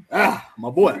 my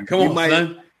boy, come on,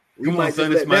 son. Come on,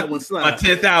 son. It's my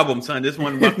 10th album, son. This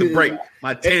one about to break.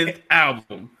 My 10th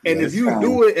album. And if you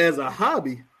do it as a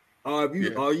hobby, or if you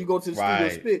go to the studio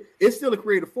and spit, it's still a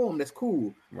creative form. That's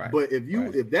cool. Right. But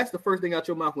if that's the first thing out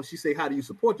your mouth when she say, "How do you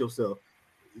support yourself?"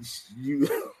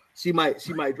 she might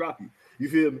drop you. You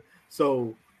feel me?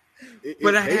 So,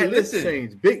 but I had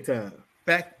changed big time.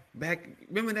 Back.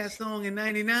 Remember that song in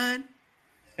 '99?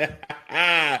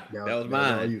 That was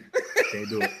mine. You can't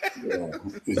do it. Yeah.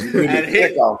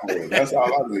 That's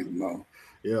all I need to know.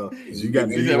 Yeah, you got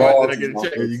you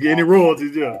get any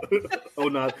royalties? Yeah. Oh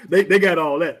no, they got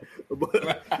all that.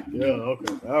 But, yeah,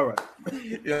 okay, all right.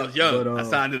 Yeah, I was young. But, I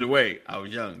signed it away. I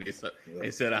was young. They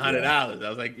said $100. I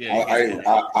was like,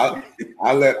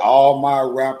 I let all my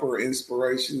rapper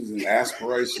inspirations and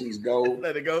aspirations go.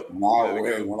 Let it go.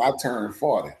 When I turned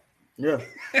 40. Yeah,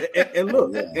 and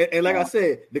look, and like I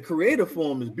said, the creative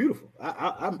form is beautiful.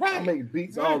 I make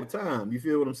beats all the time. You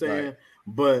feel what I'm saying? Right.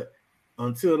 But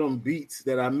until them beats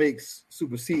that I make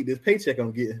supersede this paycheck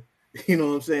I'm getting, you know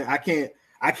what I'm saying?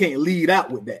 I can't lead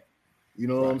out with that. You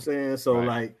know what I'm saying? So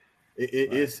like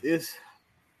it's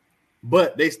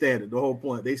but they standard. The whole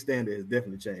point, they standard has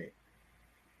definitely changed.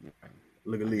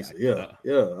 Look at Lisa.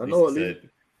 I know it, Lisa.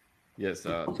 Yes,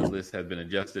 the list has been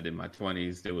adjusted in my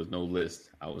 20s. There was no list.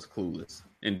 I was clueless.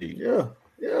 Indeed. Yeah.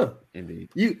 Indeed.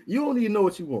 You don't even know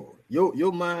what you want.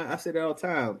 Your mind, I say that all the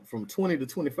time, from 20 to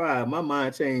 25, my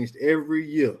mind changed every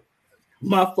year.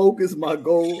 My focus, my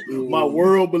goal, my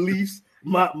world beliefs,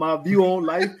 my view on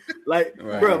life. Like,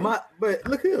 bro, but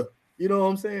look here. You know what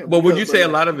I'm saying? But would you say a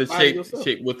lot of it's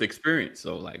shaped with experience?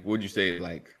 So, like, would you say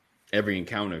like every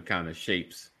encounter kind of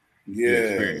shapes your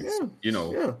experience? Yeah. You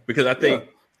know, because I think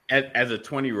as a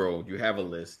 20-year-old, you have a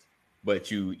list,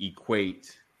 but you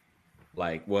equate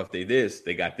like, well, if they this,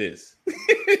 they got this.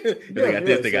 If they got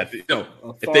this, they got this. No,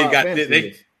 if they got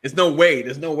this, there's no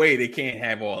way they can't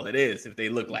have all of this if they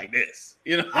look like this.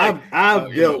 You know,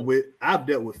 I've dealt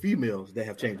with females that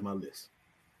have changed my list.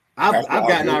 I've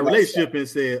gotten out of a relationship and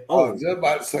said, "Oh, I was just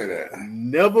about to say that.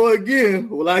 Never again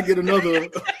will I get another."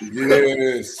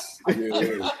 Yes.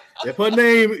 If her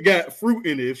name got fruit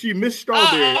in it, if she missed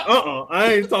strawberry,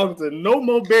 I ain't talking to no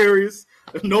more berries,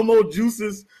 no more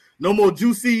juices, no more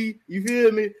juicy. You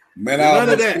feel me? Man, I'll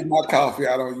squeeze my coffee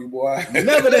out on you, boy.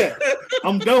 Never that.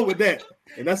 I'm done with that,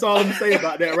 and that's all I'm gonna say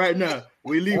about that right now.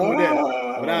 We leave with that,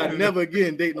 but I'll never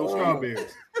again date no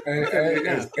strawberries.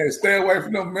 And stay away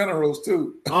from them minerals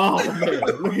too. Oh man,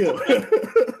 look here.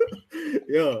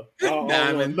 Yeah,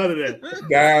 diamond. None of that.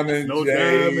 Diamond, no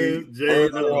jade,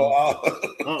 jade.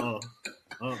 No.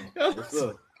 What's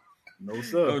up? No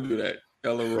sir. Don't do that.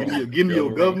 Give me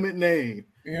your government name.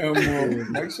 Yeah,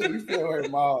 man. Make sure you stay away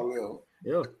from all them.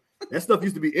 Yeah. That stuff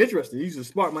used to be interesting. It used to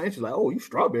spark my interest. Like, oh, you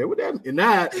strawberry? What that? And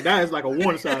now it's like a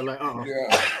warning sign. Like,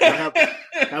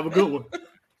 have a good one.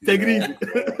 Take it easy.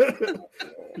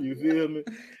 You feel me?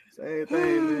 Same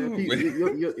thing, man.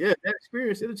 That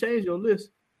experience, it'll change your list.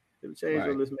 It'll change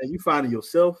your list, man. You finding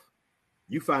yourself.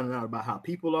 You finding out about how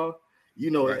people are.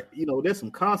 You know, there's some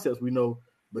concepts we know,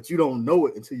 but you don't know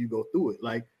it until you go through it.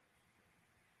 Like,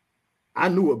 I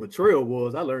knew what betrayal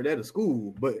was. I learned that in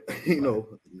school, but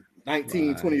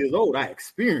 19, 20 years old, I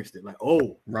experienced it. Like,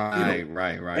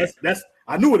 right. That's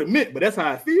I knew what it meant, but that's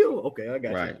how I feel. Okay, I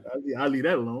got you. I'll leave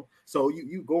that alone. So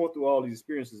you going through all these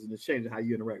experiences and it's changing how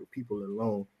you interact with people, let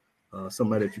alone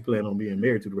somebody that you plan on being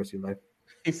married to the rest of your life.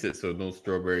 He said, so no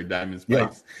strawberry diamond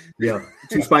spice. Yeah.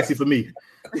 Too spicy for me.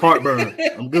 Heartburn.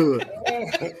 I'm good.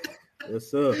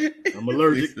 Yes, sir. I'm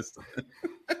allergic.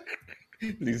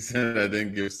 He said I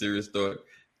didn't give serious thought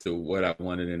to what I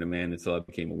wanted in a man until I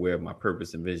became aware of my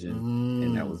purpose and vision,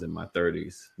 and that was in my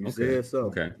 30s. You said so.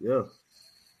 Okay. Yeah.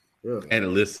 And a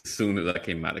list as soon as I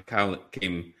came out of college,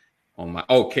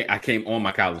 I came on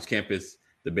my college campus.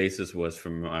 The basis was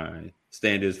from my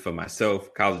standards for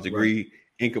myself, college degree,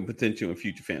 income potential, and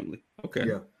future family. Okay.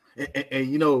 Yeah.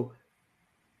 And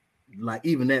like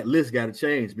even that list got to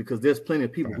change because there's plenty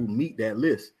of people who meet that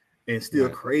list and still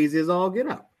crazy as all get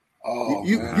out. Oh,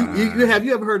 have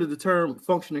you ever heard of the term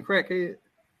functioning crackhead?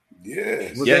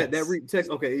 Yes. Was that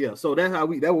text? Okay, yeah. So that's what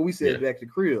we said back to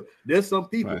the crib. There's some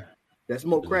people that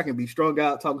smoke crack and be strung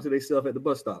out talking to themselves at the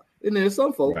bus stop. And there's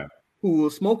some folk who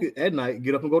will smoke it at night,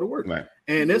 get up and go to work. Right.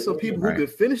 And there's some people who can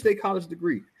finish their college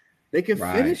degree. They can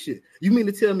finish it. You mean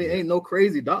to tell me ain't no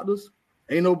crazy doctors?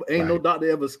 Ain't no doctor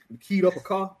ever keyed up a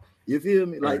car? You feel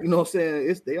me? Like, you know what I'm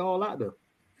saying? They all out there.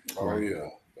 Oh yeah,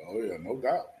 no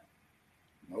doubt.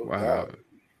 No doubt.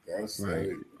 That's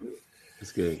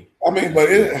it's good. I mean, but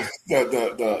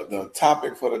the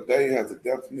topic for the day has the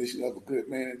definition of a good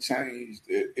man changed.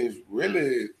 It is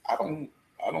really I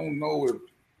don't know if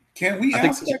can we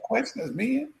answer that question as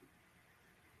men?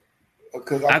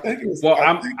 Because I think it's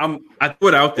I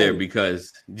put out there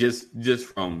because just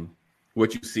from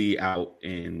what you see out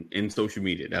in social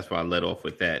media, that's why I led off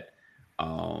with that.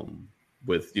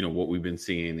 With what we've been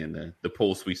seeing in the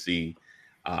posts we see.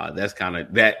 That's kind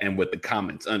of that, and with the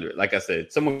comments under it. Like I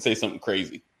said, someone can say something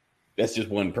crazy. That's just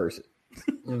one person.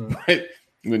 Right?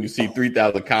 When you see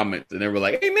 3,000 comments and they were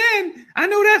like, "Hey man, I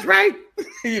know that's right."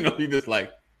 You're just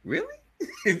like, "Really?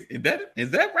 Is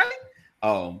that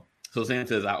right?" So Sam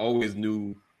says, "I always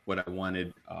knew what I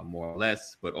wanted, more or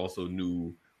less, but also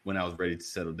knew when I was ready to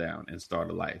settle down and start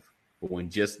a life. But when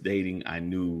just dating, I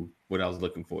knew what I was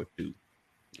looking for too."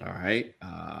 All right.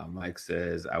 Michael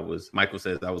says I was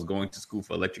going to school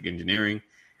for electric engineering.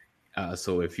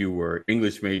 So if you were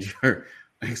English major,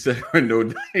 etc., no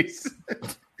dice.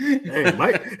 Hey,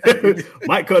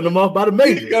 Mike cutting them off by the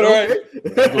major. All right.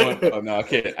 No, I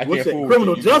can't. I can't fool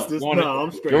criminal justice. No,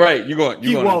 I'm straight. You're right. You're going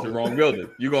into the wrong building.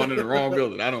 You're going into the wrong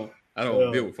building. I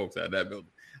don't deal with folks out of that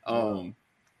building.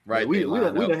 Right. We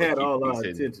done had all our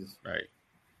intentions. Right.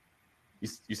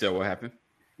 You said what happened?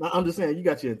 Now, I'm just saying you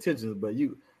got your intentions, but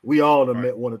we all have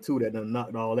met one or two that done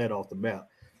knocked all that off the map.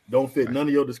 Don't fit none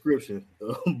of your description,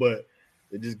 but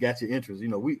it just got your interest.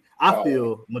 I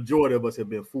feel majority of us have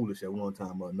been foolish at one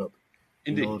time or another.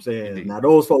 Indeed. You know what I'm saying? Indeed. Now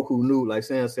those folk who knew, like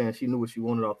Sam saying she knew what she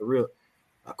wanted off the rip,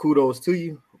 kudos to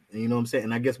you. And you know what I'm saying?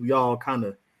 And I guess we all kind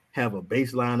of have a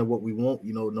baseline of what we want.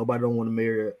 You know, nobody don't want to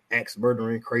marry an axe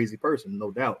murdering crazy person,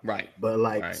 no doubt. Right. But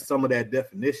like some of that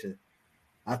definition,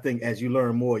 I think as you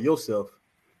learn more of yourself,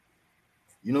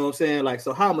 you know what I'm saying? Like,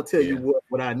 so how I'm gonna tell you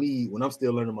what I need when I'm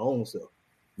still learning my own self.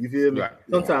 You feel me? Right.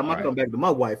 Sometimes I come back to my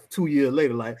wife 2 years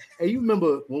later, like, hey, you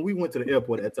remember when we went to the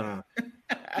airport at that time?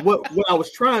 What I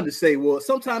was trying to say was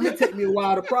sometimes it take me a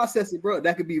while to process it, bro.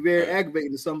 That could be very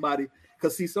aggravating to somebody.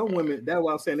 Because see, some women, that's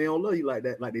why I'm saying they don't love you like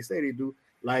that, like they say they do.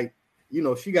 Like, you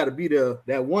know, she got to be there.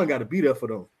 That one got to be there for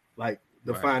them, like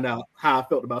to find out how I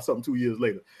felt about something 2 years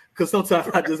later. Because sometimes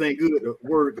I just ain't good at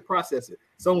word to process it.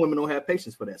 Some women don't have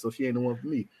patience for that, so she ain't the one for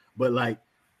me. But like,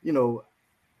 you know,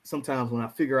 sometimes when I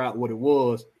figure out what it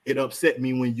was, it upset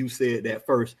me when you said that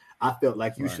first. I felt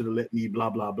like you should have let me blah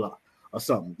blah blah or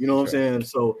something. You know what I'm saying?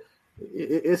 So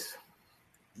it's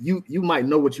you might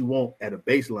know what you want at a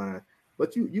baseline,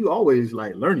 but you always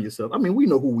like learning yourself. I mean, we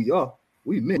know who we are.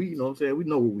 We you know what I'm saying? We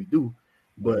know what we do,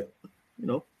 but you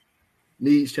know,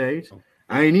 needs change.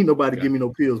 I ain't need nobody to give me no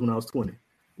pills when I was 20.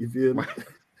 You feel me?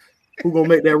 Who gonna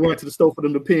make that run to the store for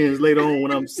them depends later on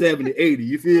when I'm 70, 80?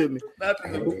 You feel me?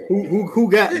 Who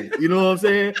got me? You know what I'm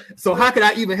saying? So how could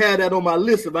I even have that on my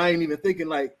list if I ain't even thinking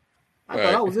like I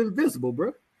thought I was invincible,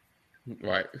 bro?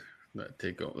 Right.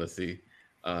 Let's see.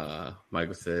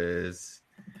 Michael says,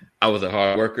 I was a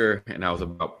hard worker and I was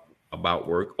about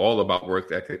work, all about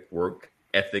work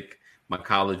ethic. My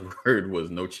college word was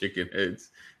no chicken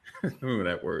heads. Remember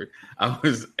that word. I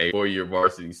was a 4-year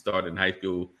varsity start in high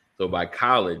school. So by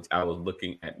college, I was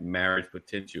looking at marriage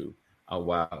potential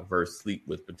while versus sleep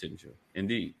with potential.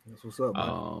 Indeed. That's what's up,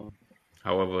 man.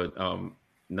 However,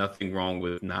 nothing wrong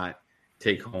with not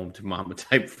take home to mama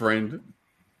type friend.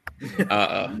 You good.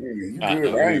 I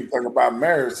ain't think about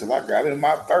marriage till I got in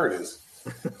my 30s.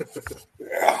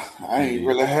 Yeah, I ain't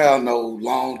really had no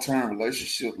long-term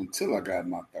relationship until I got in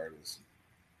my 30s.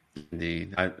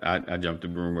 Indeed. I jumped the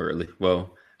broom early.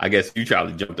 Well, I guess you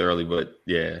probably jumped early, but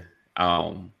yeah.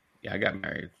 I got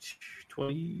married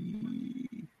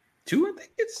 22, I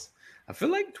think I feel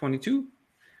like 22.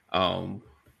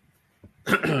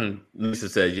 Lisa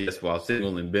says, yes, while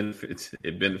single it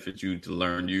benefits you to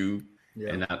learn you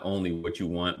and not only what you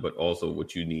want, but also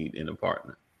what you need in a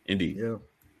partner. Indeed. Yeah.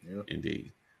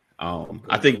 Indeed.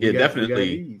 I think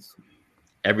definitely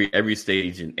every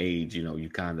stage and age, you know, you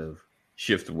kind of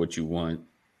shift to what you want.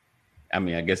 I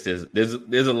mean, I guess there's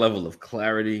a level of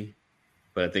clarity,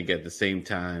 but I think at the same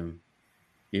time,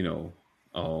 you know,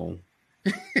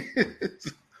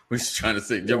 we're just trying to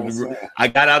say, I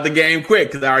got out the game quick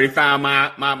because I already found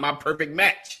my perfect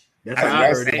match. That's how I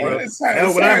heard it, bro. That's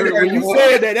what I heard when you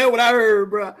said that. That's what I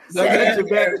heard, bro. I got your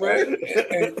back, bro.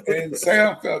 And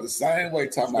Sam felt the same way,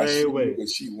 talking about what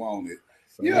she wanted.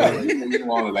 You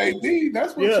wanted AD.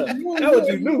 That's what you wanted. That's what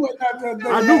you knew.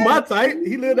 I knew my type.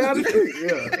 He lived down the street.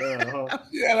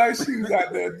 Yeah, like she was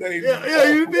out there dating.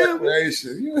 You feel me?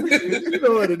 You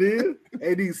know what it is.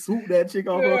 AD swooped that chick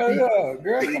off her feet.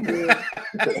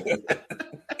 Girl.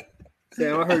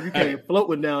 Sam, I heard you came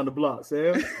floating down the block,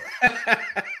 Sam.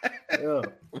 Yeah.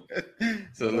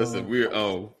 So listen, we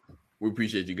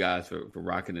appreciate you guys for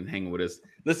rocking and hanging with us.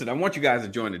 Listen, I want you guys to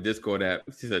join the Discord app.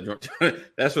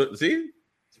 That's what. See,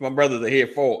 it's my brothers are here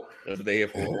for. That's what they're here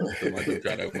for. So I'm gonna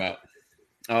try to help them out.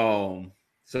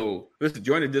 So listen,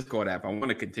 join the Discord app. I want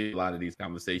to continue a lot of these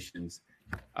conversations.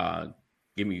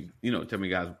 Give me,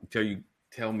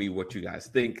 tell me what you guys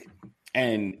think,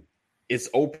 and it's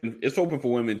open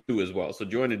for women too as well. So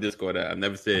join the Discord app. I've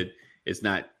never said it's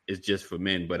just for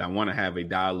men, but I want to have a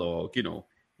dialogue,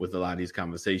 with a lot of these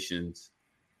conversations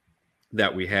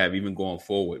that we have even going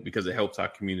forward, because it helps our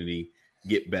community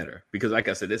get better. Because like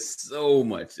I said, there's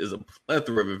a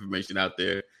plethora of information out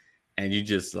there, and you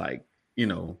just like,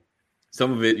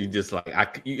 some of it you just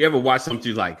like, you ever watch something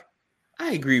you like,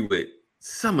 I agree with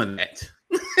some of that.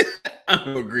 I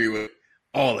don't agree with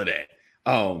all of that.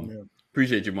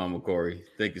 Appreciate you, Mama Corey.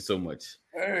 Thank you so much.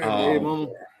 Hey, Mama.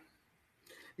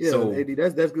 Yeah, so, AD,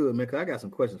 that's good, man. Cause I got some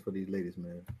questions for these ladies,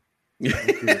 man.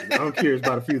 I'm curious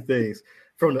about a few things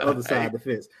from the other side of the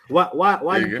fence.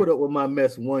 Why you put up with my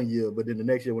mess 1 year, but then the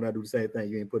next year when I do the same thing,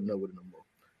 you ain't putting up with it no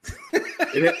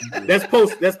more? That's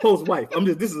post wife.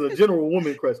 This is a general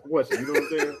woman question. You know what I'm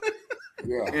saying?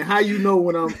 Yeah. And how you know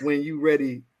when you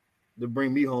ready to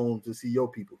bring me home to see your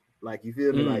people? Like, you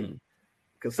feel me? Like,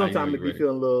 because sometimes it be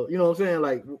feeling a little, you know what I'm saying?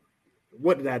 Like,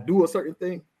 what did I do a certain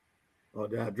thing, or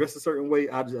did I dress a certain way?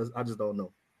 I just don't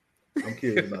know. I'm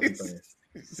curious about these things.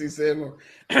 She said,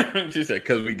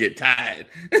 because we get tired.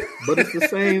 But it's the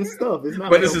same stuff. It's not.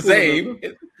 But it's the same.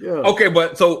 Yeah. Okay,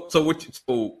 but so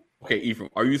Ephraim,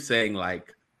 are you saying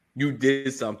like you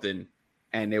did something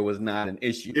and there was not an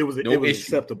issue. It was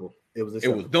acceptable. It was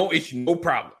no issue, no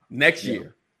problem. Next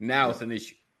year, now it's an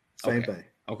issue. Same thing.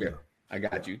 Okay, I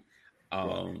got you.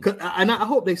 And I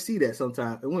hope they see that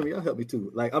sometime. And women, y'all help me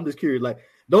too. Like, I'm just curious. Like,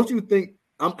 don't you think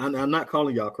I'm not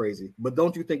calling y'all crazy, but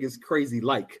don't you think it's crazy?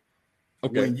 Like,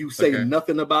 when you say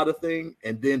nothing about a thing,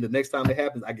 and then the next time it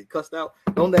happens, I get cussed out.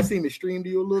 Don't that seem extreme to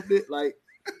you a little bit? Like,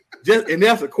 and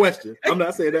that's a question. I'm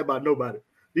not saying that about nobody.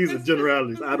 These are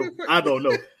generalities. I don't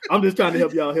know. I'm just trying to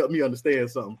help me understand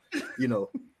something. You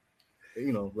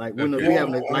know, like when we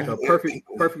having a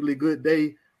perfectly good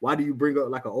day. Why do you bring up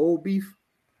like an old beef?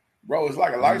 Bro, it's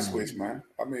like a light switch, man.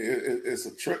 I mean, it's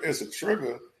a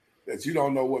trigger that you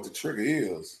don't know what the trigger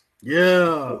is.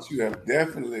 Yeah. But you have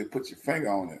definitely put your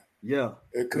finger on it. Yeah.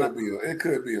 It could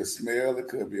be a smell, it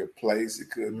could be a place,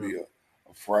 it could be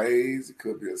a phrase, it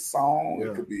could be a song,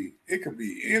 it could be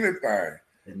anything.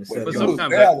 But you was there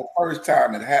the first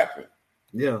time it happened.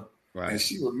 Yeah. Right. And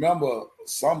she remember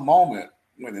some moment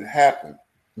when it happened.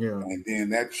 Yeah. And then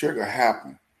that trigger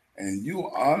happened. And you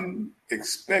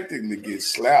unexpectedly get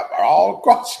slapped all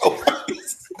across your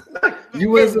face.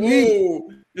 You as me.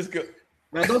 Just go.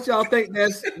 Now, don't y'all think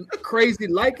that's crazy?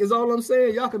 Like, is all I'm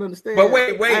saying. Y'all can understand. But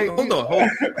wait,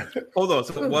 hold on.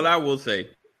 So what I will say,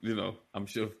 I'm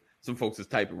sure some folks is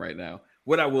typing right now.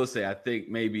 What I will say, I think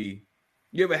maybe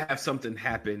you ever have something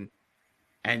happen,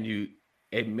 and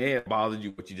it may have bothered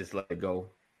you, but you just let it go.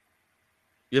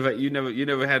 You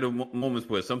never had moments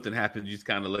where something happened, you just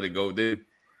kind of let it go. Then,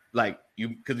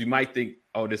 because you might think,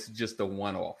 oh, this is just a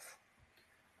one-off.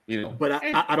 But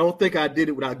I don't think I did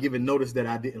it without giving notice that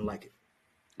I didn't like it.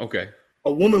 Okay.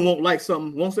 A woman won't like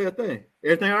something, won't say a thing.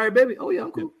 Everything all right, baby? Oh, yeah,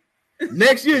 I'm cool.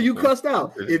 Next year, you cussed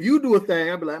out. If you do a thing,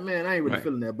 I'll be like, man, I ain't really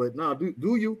feeling that. But no,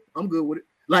 do you? I'm good with it.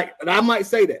 Like, I might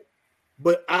say that,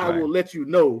 but I will let you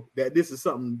know that this is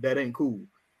something that ain't cool.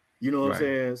 You know what I'm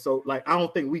saying? So, like, I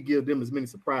don't think we give them as many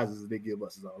surprises as they give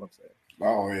us, is all I'm saying.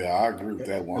 Oh, yeah, I agree with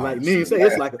that one. Like me say,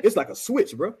 it's like a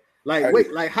switch, bro. Like,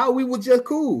 wait, like how we were just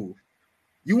cool.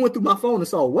 You went through my phone and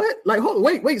saw what? Like, hold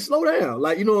on, wait, slow down.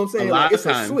 Like, you know what I'm saying? Like, it's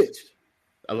a switch.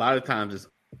 A lot of times it's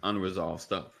unresolved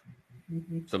stuff.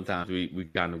 Mm-hmm. Sometimes we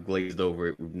kind of glazed over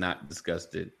it. We've not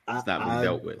discussed it. It's not been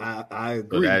dealt with. I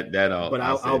agree.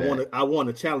 So I want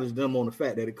to challenge them on the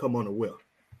fact that it come unaware.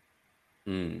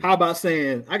 How about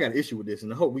saying, I got an issue with this,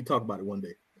 and I hope we talk about it one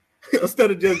day. Instead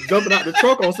of just jumping out the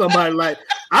trunk on somebody. Like,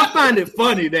 I find it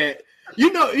funny that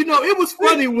it was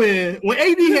funny when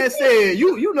AD had said,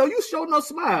 you showed no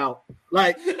smile.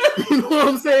 Like, you know what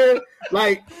I'm saying?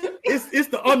 Like, it's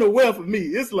the unaware for me.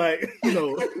 It's like,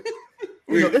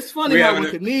 it's funny how when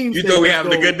Kaneem you thought we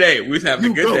having a good day. We was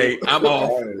having a good day. I'm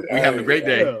off. We having a great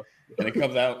day. Yeah. And it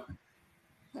comes out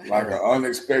like an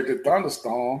unexpected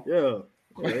thunderstorm. Yeah.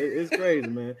 It's crazy,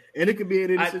 man. And it could be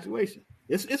in any situation.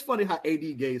 It's funny how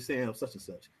AD gave Sam such and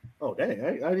such. Oh, dang,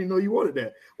 I didn't know you wanted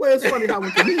that. Well, it's funny how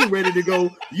when Kaneem ready to go,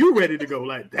 you ready to go.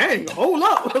 Like, dang, hold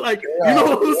up. Like, you know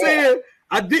what I'm saying?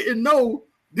 I didn't know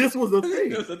this was a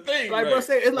thing. It's a thing. Like, bro,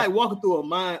 it's like walking through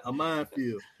a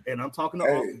minefield. And I'm talking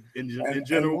to in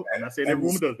general, and I say every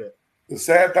woman does that. The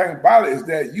sad thing about it is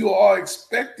that you are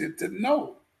expected to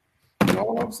know. You know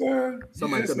what I'm saying?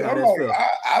 Somebody tell me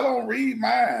I don't read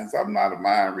minds. I'm not a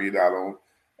mind reader.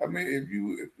 If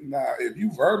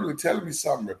you verbally telling me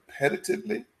something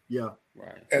repetitively,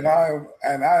 and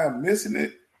I am missing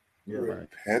it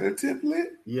repetitively,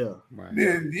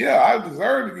 then I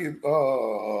deserve to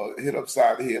get hit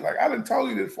upside the head. Like I done told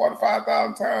you this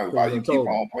 45,000 times while you keep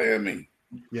on playing me.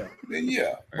 Yeah. Then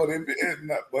but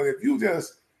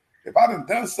if I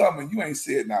done something and you ain't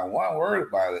said not one word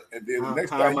about it, and then the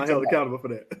next time am I held accountable for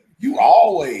that? You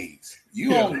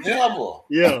don't never.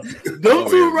 Yeah. Them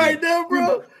two right there,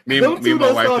 bro. Me and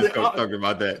my wife just talking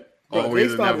about that. Bro,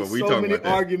 always and never. We talk about that.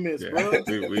 Arguments, bro.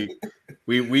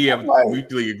 We have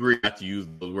mutually agreed not to use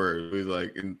those words. We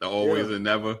like always and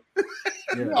never.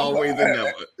 Always and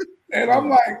never. And I'm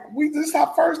like, this is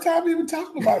our first time even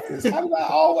talking about this. How did I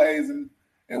always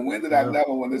and when did I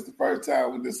never? When this is the first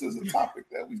time when this is a topic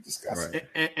that we discussed.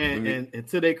 Right. And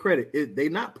to their credit, they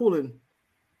not pulling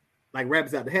like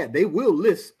rabbits out the hat. They will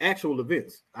list actual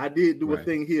events. I did do a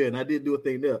thing here and I did do a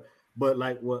thing there. But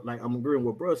I'm agreeing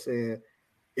with bro saying.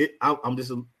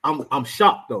 I'm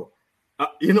shocked though.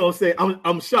 You know what I'm saying?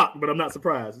 I'm shocked, but I'm not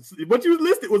surprised. What you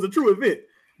listed was a true event.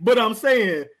 But I'm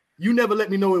saying you never let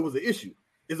me know it was an issue.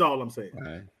 Is all I'm saying.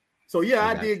 Right. So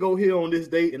I did go here on this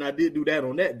date and I did do that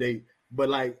on that date. But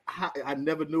like I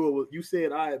never knew it was. You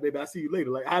said, "All right, baby, I'll see you later."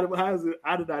 Like how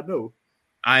did I know?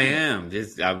 I'm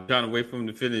trying to wait for him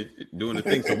to finish doing the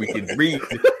thing so we can read.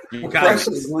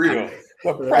 Pressure's real.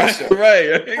 The pressure.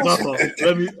 Right.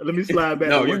 Let me slide back.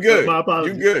 No, you're good. My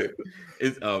apologies. You're good.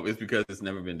 It's because it's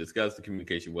never been discussed. The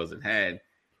communication wasn't had.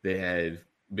 They had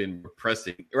been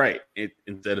repressing, right?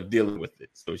 Instead of dealing with it.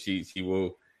 So she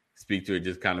will speak to it,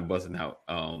 just kind of busting out.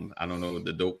 I don't know what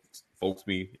the dope folks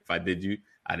mean. If I did you,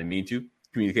 I didn't mean to.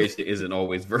 Communication isn't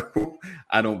always verbal.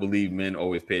 I don't believe men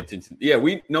always pay attention. Yeah,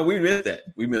 we missed that.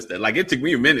 We missed that. Like, it took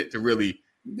me a minute to really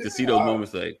to see those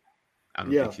moments. Like, I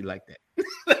don't think she liked that.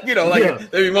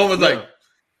 There be moments like,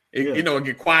 it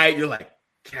get quiet. You're like,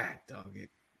 God, dog it.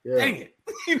 Yeah. Dang it.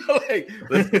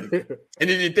 And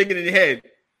then you're thinking in your head,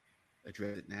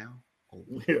 address it now.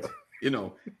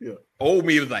 Old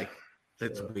me was like,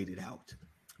 let's wait it out.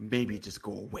 Maybe just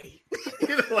go away.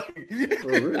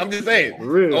 I'm just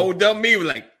saying. Old dumb me was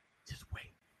like, just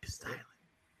wait. It's silent.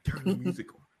 Turn the music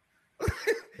on.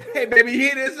 Hey, baby,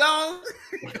 hear this song?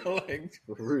 For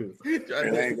real. It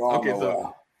ain't going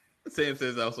nowhere. Sam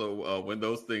says also, when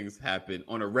those things happen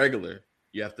on a regular,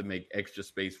 you have to make extra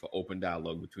space for open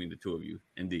dialogue between the two of you.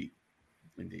 Indeed.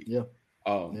 Yeah.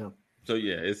 So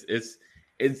yeah, it's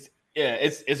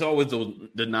always the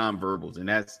nonverbals, and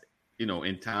that's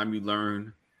in time you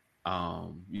learn.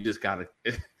 You just gotta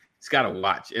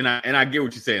watch, and I get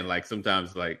what you're saying. Like,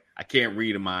 sometimes, like, I can't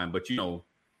read a mind, but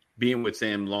being with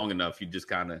Sam long enough, you just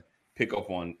kind of pick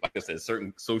up on, like I said,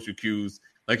 certain social cues.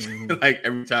 Like, like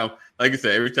every time, like I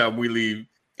said, every time we leave,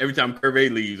 every time Curvey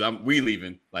leaves, we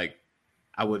leaving. Like,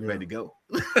 I wasn't ready to go.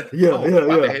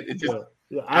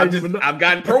 I've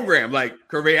gotten programmed. Like,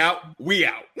 Curvey out, we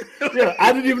out.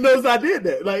 I didn't even notice I did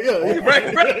that. Like,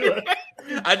 right.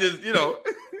 I just,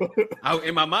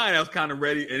 in my mind, I was kind of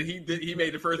ready, and he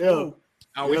made the first move.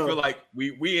 I always feel like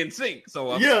we in sync.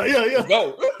 So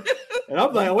go. And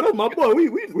I'm like, well, that's my boy.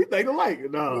 We think alike.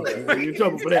 No, you're in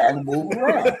trouble for that. I'm moving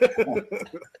around.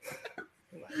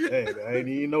 Hey, I ain't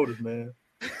even noticed, man.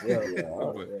 Yeah.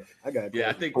 I got. Yeah,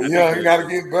 I think. You got to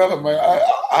get better, man.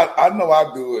 I know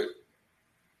I do it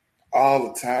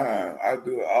all the time. I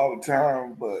do it all the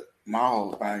time, but my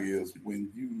whole thing is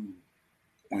when you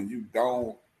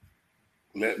don't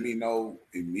let me know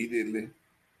immediately,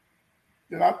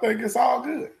 then I think it's all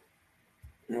good.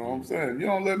 You know what I'm saying? You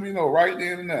don't let me know right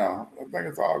then and now, I think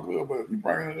it's all good. But if you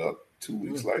bring it up 2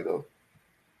 weeks later,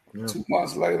 2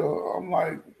 months later, I'm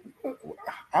like,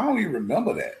 I don't even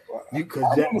remember that. I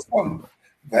remember something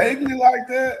vaguely like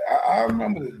that. I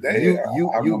remember the day.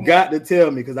 You got to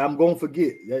tell me, because I'm gonna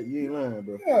forget. You ain't lying,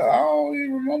 bro. Yeah, I don't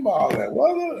even remember all that.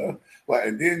 Well,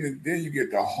 and then you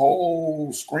get the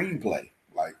whole screenplay.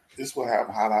 Like, this will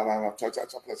happen.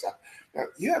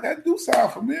 Yeah, that do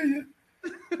sound familiar.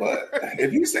 But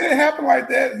if you say it happened like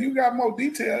that, and you got more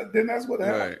detail, then that's what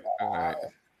happened. Right.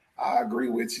 I agree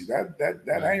with you. That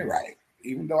ain't right.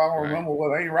 Even though I don't remember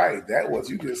what ain't right, that what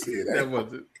you just said. That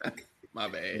wasn't my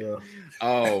bad. Yeah.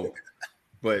 Oh,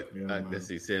 but let's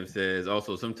see. Sam says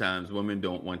also sometimes women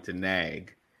don't want to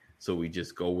nag, so we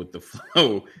just go with the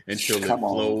flow until it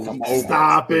flows over.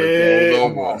 Stop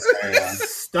it!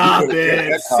 Stop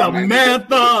it,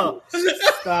 Samantha!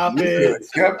 Stop it!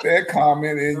 Kept that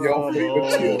comment in your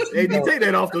fingertips. Hey, you take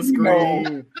that off the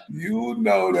screen. You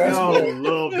know that's what.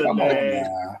 Love the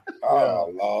man.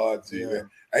 Oh Lord Jesus.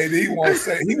 AD he want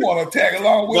to tag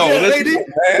along with AD.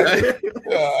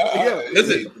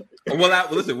 Listen.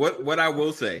 Listen. What I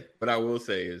will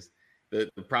say is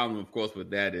the problem, of course, with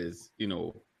that is,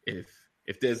 if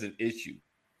there's an issue,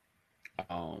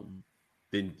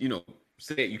 then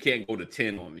say you can't go to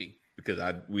 10 on me because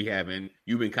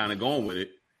you've been kind of going with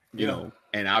it, you know,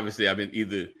 and obviously I've been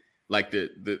either like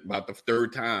about the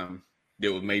third time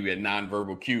there was maybe a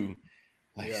nonverbal cue,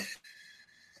 like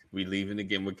we leaving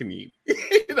again with Kaneem.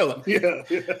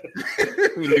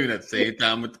 We leaving at the same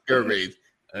time with the Curveys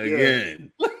again.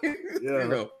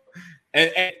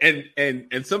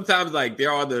 And sometimes, like,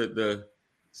 there are the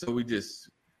so we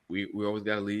always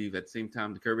gotta leave at the same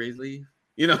time the Curveys leave.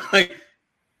 Like,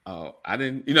 oh, I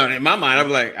didn't, in my mind I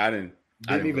was like, I didn't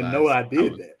even know I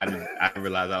did that. I didn't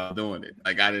realize I was doing it.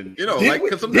 Like, I didn't, like,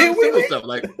 because sometimes simple stuff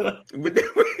like I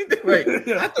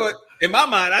thought in my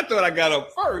mind I thought I got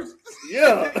up first.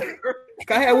 Yeah.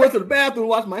 I went to the bathroom to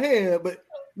wash my hands, but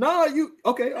no,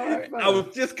 okay, all right. Fine. I was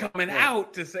just coming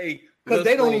out to say, because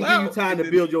they don't even give you time to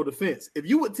build your defense. If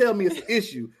you would tell me it's an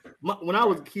issue, when I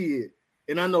was a kid,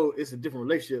 and I know it's a different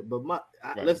relationship, but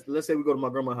let's say we go to my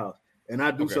grandma's house and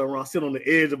I do something wrong, sit on the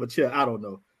edge of a chair, I don't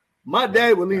know. My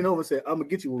dad would lean over and say, "I'm gonna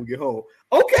get you when we get home."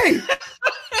 Okay,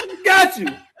 got you.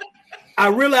 I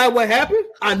realized what happened.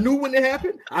 I knew when it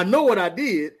happened. I know what I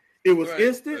did. It was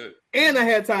instant, and I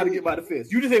had time to get my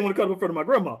defense. You just ain't want to come in front of my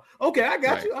grandma. Okay, I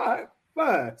got you. All right,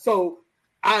 fine. So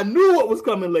I knew what was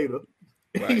coming later.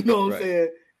 You know what I'm saying?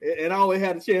 and I always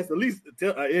had a chance to at least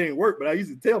tell. It ain't work, but I used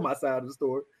to tell my side of the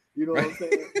story. You know what I'm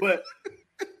saying? But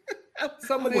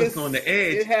some of this on the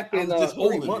edge. It happened just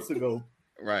 3 months ago.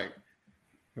 Right.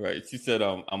 She said,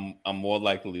 I'm more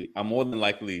than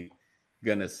likely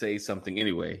gonna say something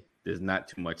anyway. There's not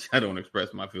too much I don't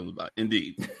express my feelings about.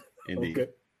 Indeed. Okay.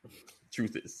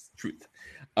 Truth is truth.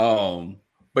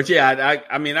 But yeah,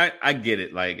 I get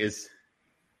it. Like it's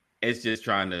just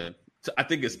trying to. I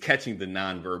think it's catching the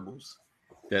nonverbals.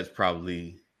 That's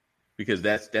probably because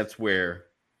that's where,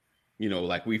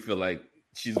 like we feel like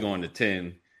she's going to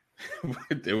 10.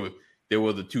 there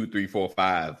was a 2, 3, 4,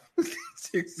 5,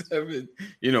 6, 7.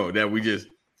 That we just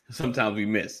sometimes we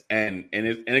miss, and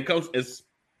it comes.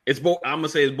 It's both. I'm gonna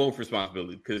say it's both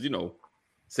responsibility because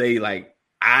say like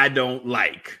I don't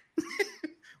like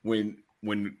when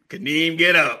Kaneem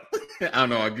get up. I don't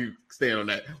know. I keep staying on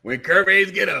that. When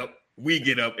Curvays get up, we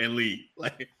get up and leave.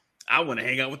 Like I want to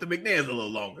hang out with the McNairs a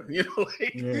little longer.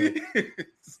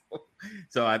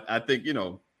 So I think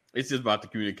it's just about the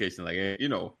communication. Like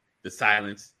the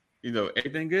silence.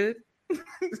 Everything good?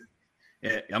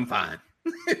 Yeah, I'm fine.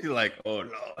 Like, oh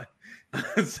Lord.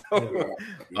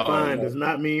 Fine does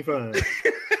not mean fine.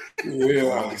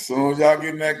 Yeah, as soon as y'all get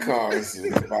in that car, it's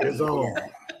on.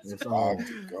 It's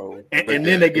on. And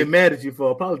then they get mad at you for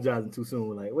apologizing too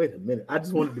soon. Like, wait a minute, I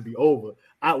just wanted to be over.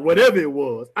 Whatever it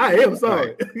was, I am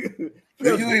sorry. Right.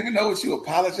 Do you even know what you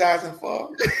apologizing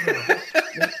for?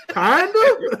 Kind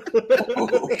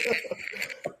of.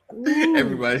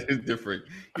 Everybody is different.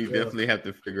 You definitely have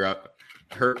to figure out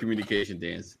her communication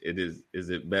dance. Is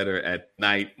it better at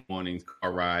night, mornings,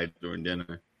 car ride, during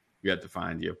dinner? You have to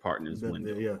find your partner's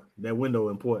window. Yeah, that window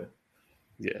important.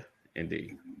 Yeah,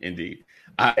 indeed.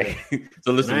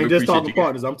 So listen, I ain't just talking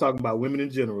partners. I'm talking about women in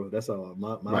general. That's all.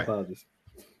 My apologies.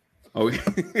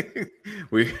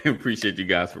 We appreciate you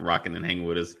guys for rocking and hanging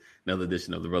with us. Another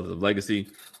edition of the Brothers of Legacy.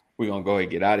 We're gonna go ahead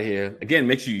and get out of here. Again,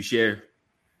 make sure you share.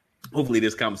 Hopefully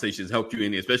this conversation has helped you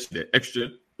in, especially the extra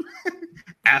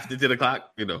after 10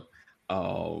 o'clock.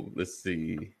 Let's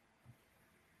see.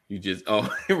 You just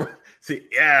see,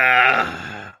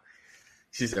 yeah.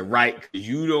 She said, right, because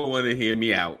you don't want to hear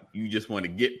me out. You just want to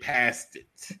get past it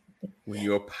when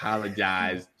you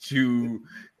apologize too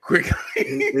quickly.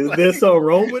 Is there something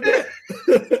wrong with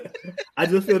that? I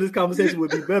just feel this conversation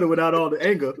would be better without all the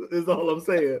anger, is all I'm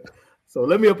saying. So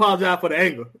let me apologize for the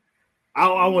anger.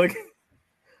 I want to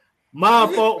my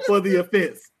fault for the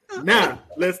offense. Now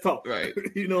let's talk. Right.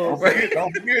 Don't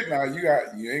forget now.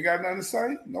 You ain't got nothing to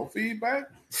say. No feedback.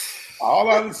 All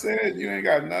I just said, you ain't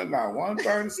got nothing. Not one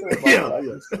thing to say about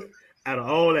that. Out of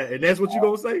all that, and that's what you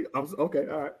gonna say. Okay,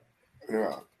 all right.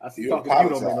 Yeah. I see. Talking to you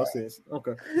don't make no sense.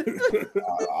 Okay.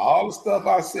 All the stuff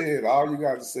I said, all you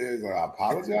got to say is I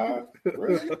apologize.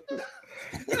 Really?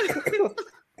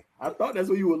 I thought that's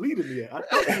where you were leading me at. I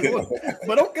thought you was,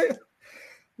 but okay.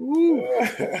 Ooh.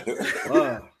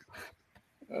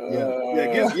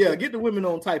 Get the women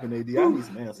on typing, AD. I need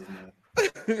some answers, man.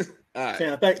 All right.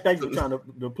 Sam, thank you for trying to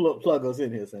plug us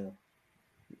in here, Sam.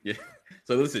 Yeah.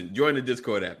 So listen, join the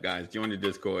Discord app, guys. Join the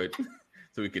Discord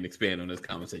so we can expand on this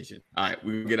conversation. All right,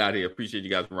 we can get out of here. Appreciate you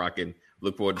guys for rocking.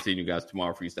 Look forward to seeing you guys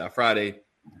tomorrow, Freestyle Friday.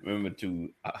 Remember to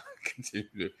continue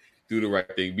to do the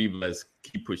right thing. Be blessed.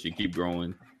 Keep pushing. Keep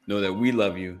growing. Know that we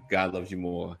love you. God loves you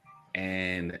more.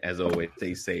 And as always,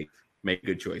 stay safe. Make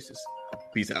good choices.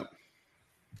 Peace out.